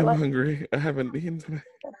 I am hungry. I haven't eaten today.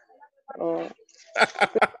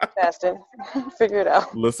 Fasting. Figure it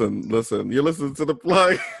out. Listen. You listen to the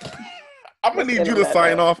plug. I'm going to need you to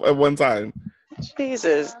sign off at one time.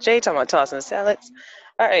 Jesus. Jay talking about tossing salads.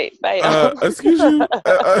 All right. Bye. Excuse you.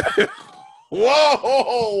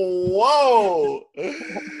 Whoa.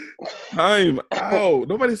 Time out.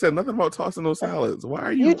 Nobody said nothing about tossing those salads. Why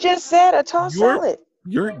are you? You just said a tossed salad.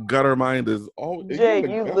 Your gutter mind is all. Jay,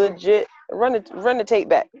 you legit run the tape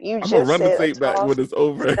back. I'm gonna run the tape back when it's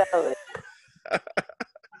over.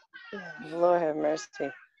 Lord have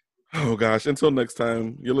mercy. Oh gosh! Until next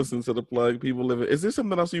time, you listen to the plug. People live it. Is there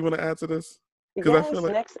something else you want to add to this? Because I feel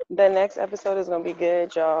like the next episode is gonna be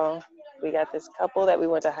good, y'all. We got this couple that we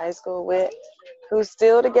went to high school with, who's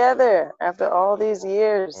still together after all these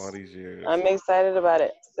years. I'm excited about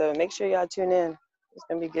it. So make sure y'all tune in. It's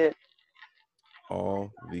gonna be good.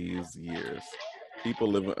 All these years. People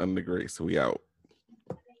living under grace. We out.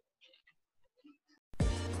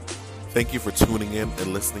 Thank you for tuning in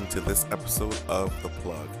and listening to this episode of The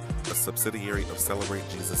Plug, a subsidiary of Celebrate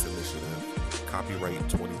Jesus Initiative. Copyright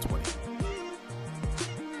 2020.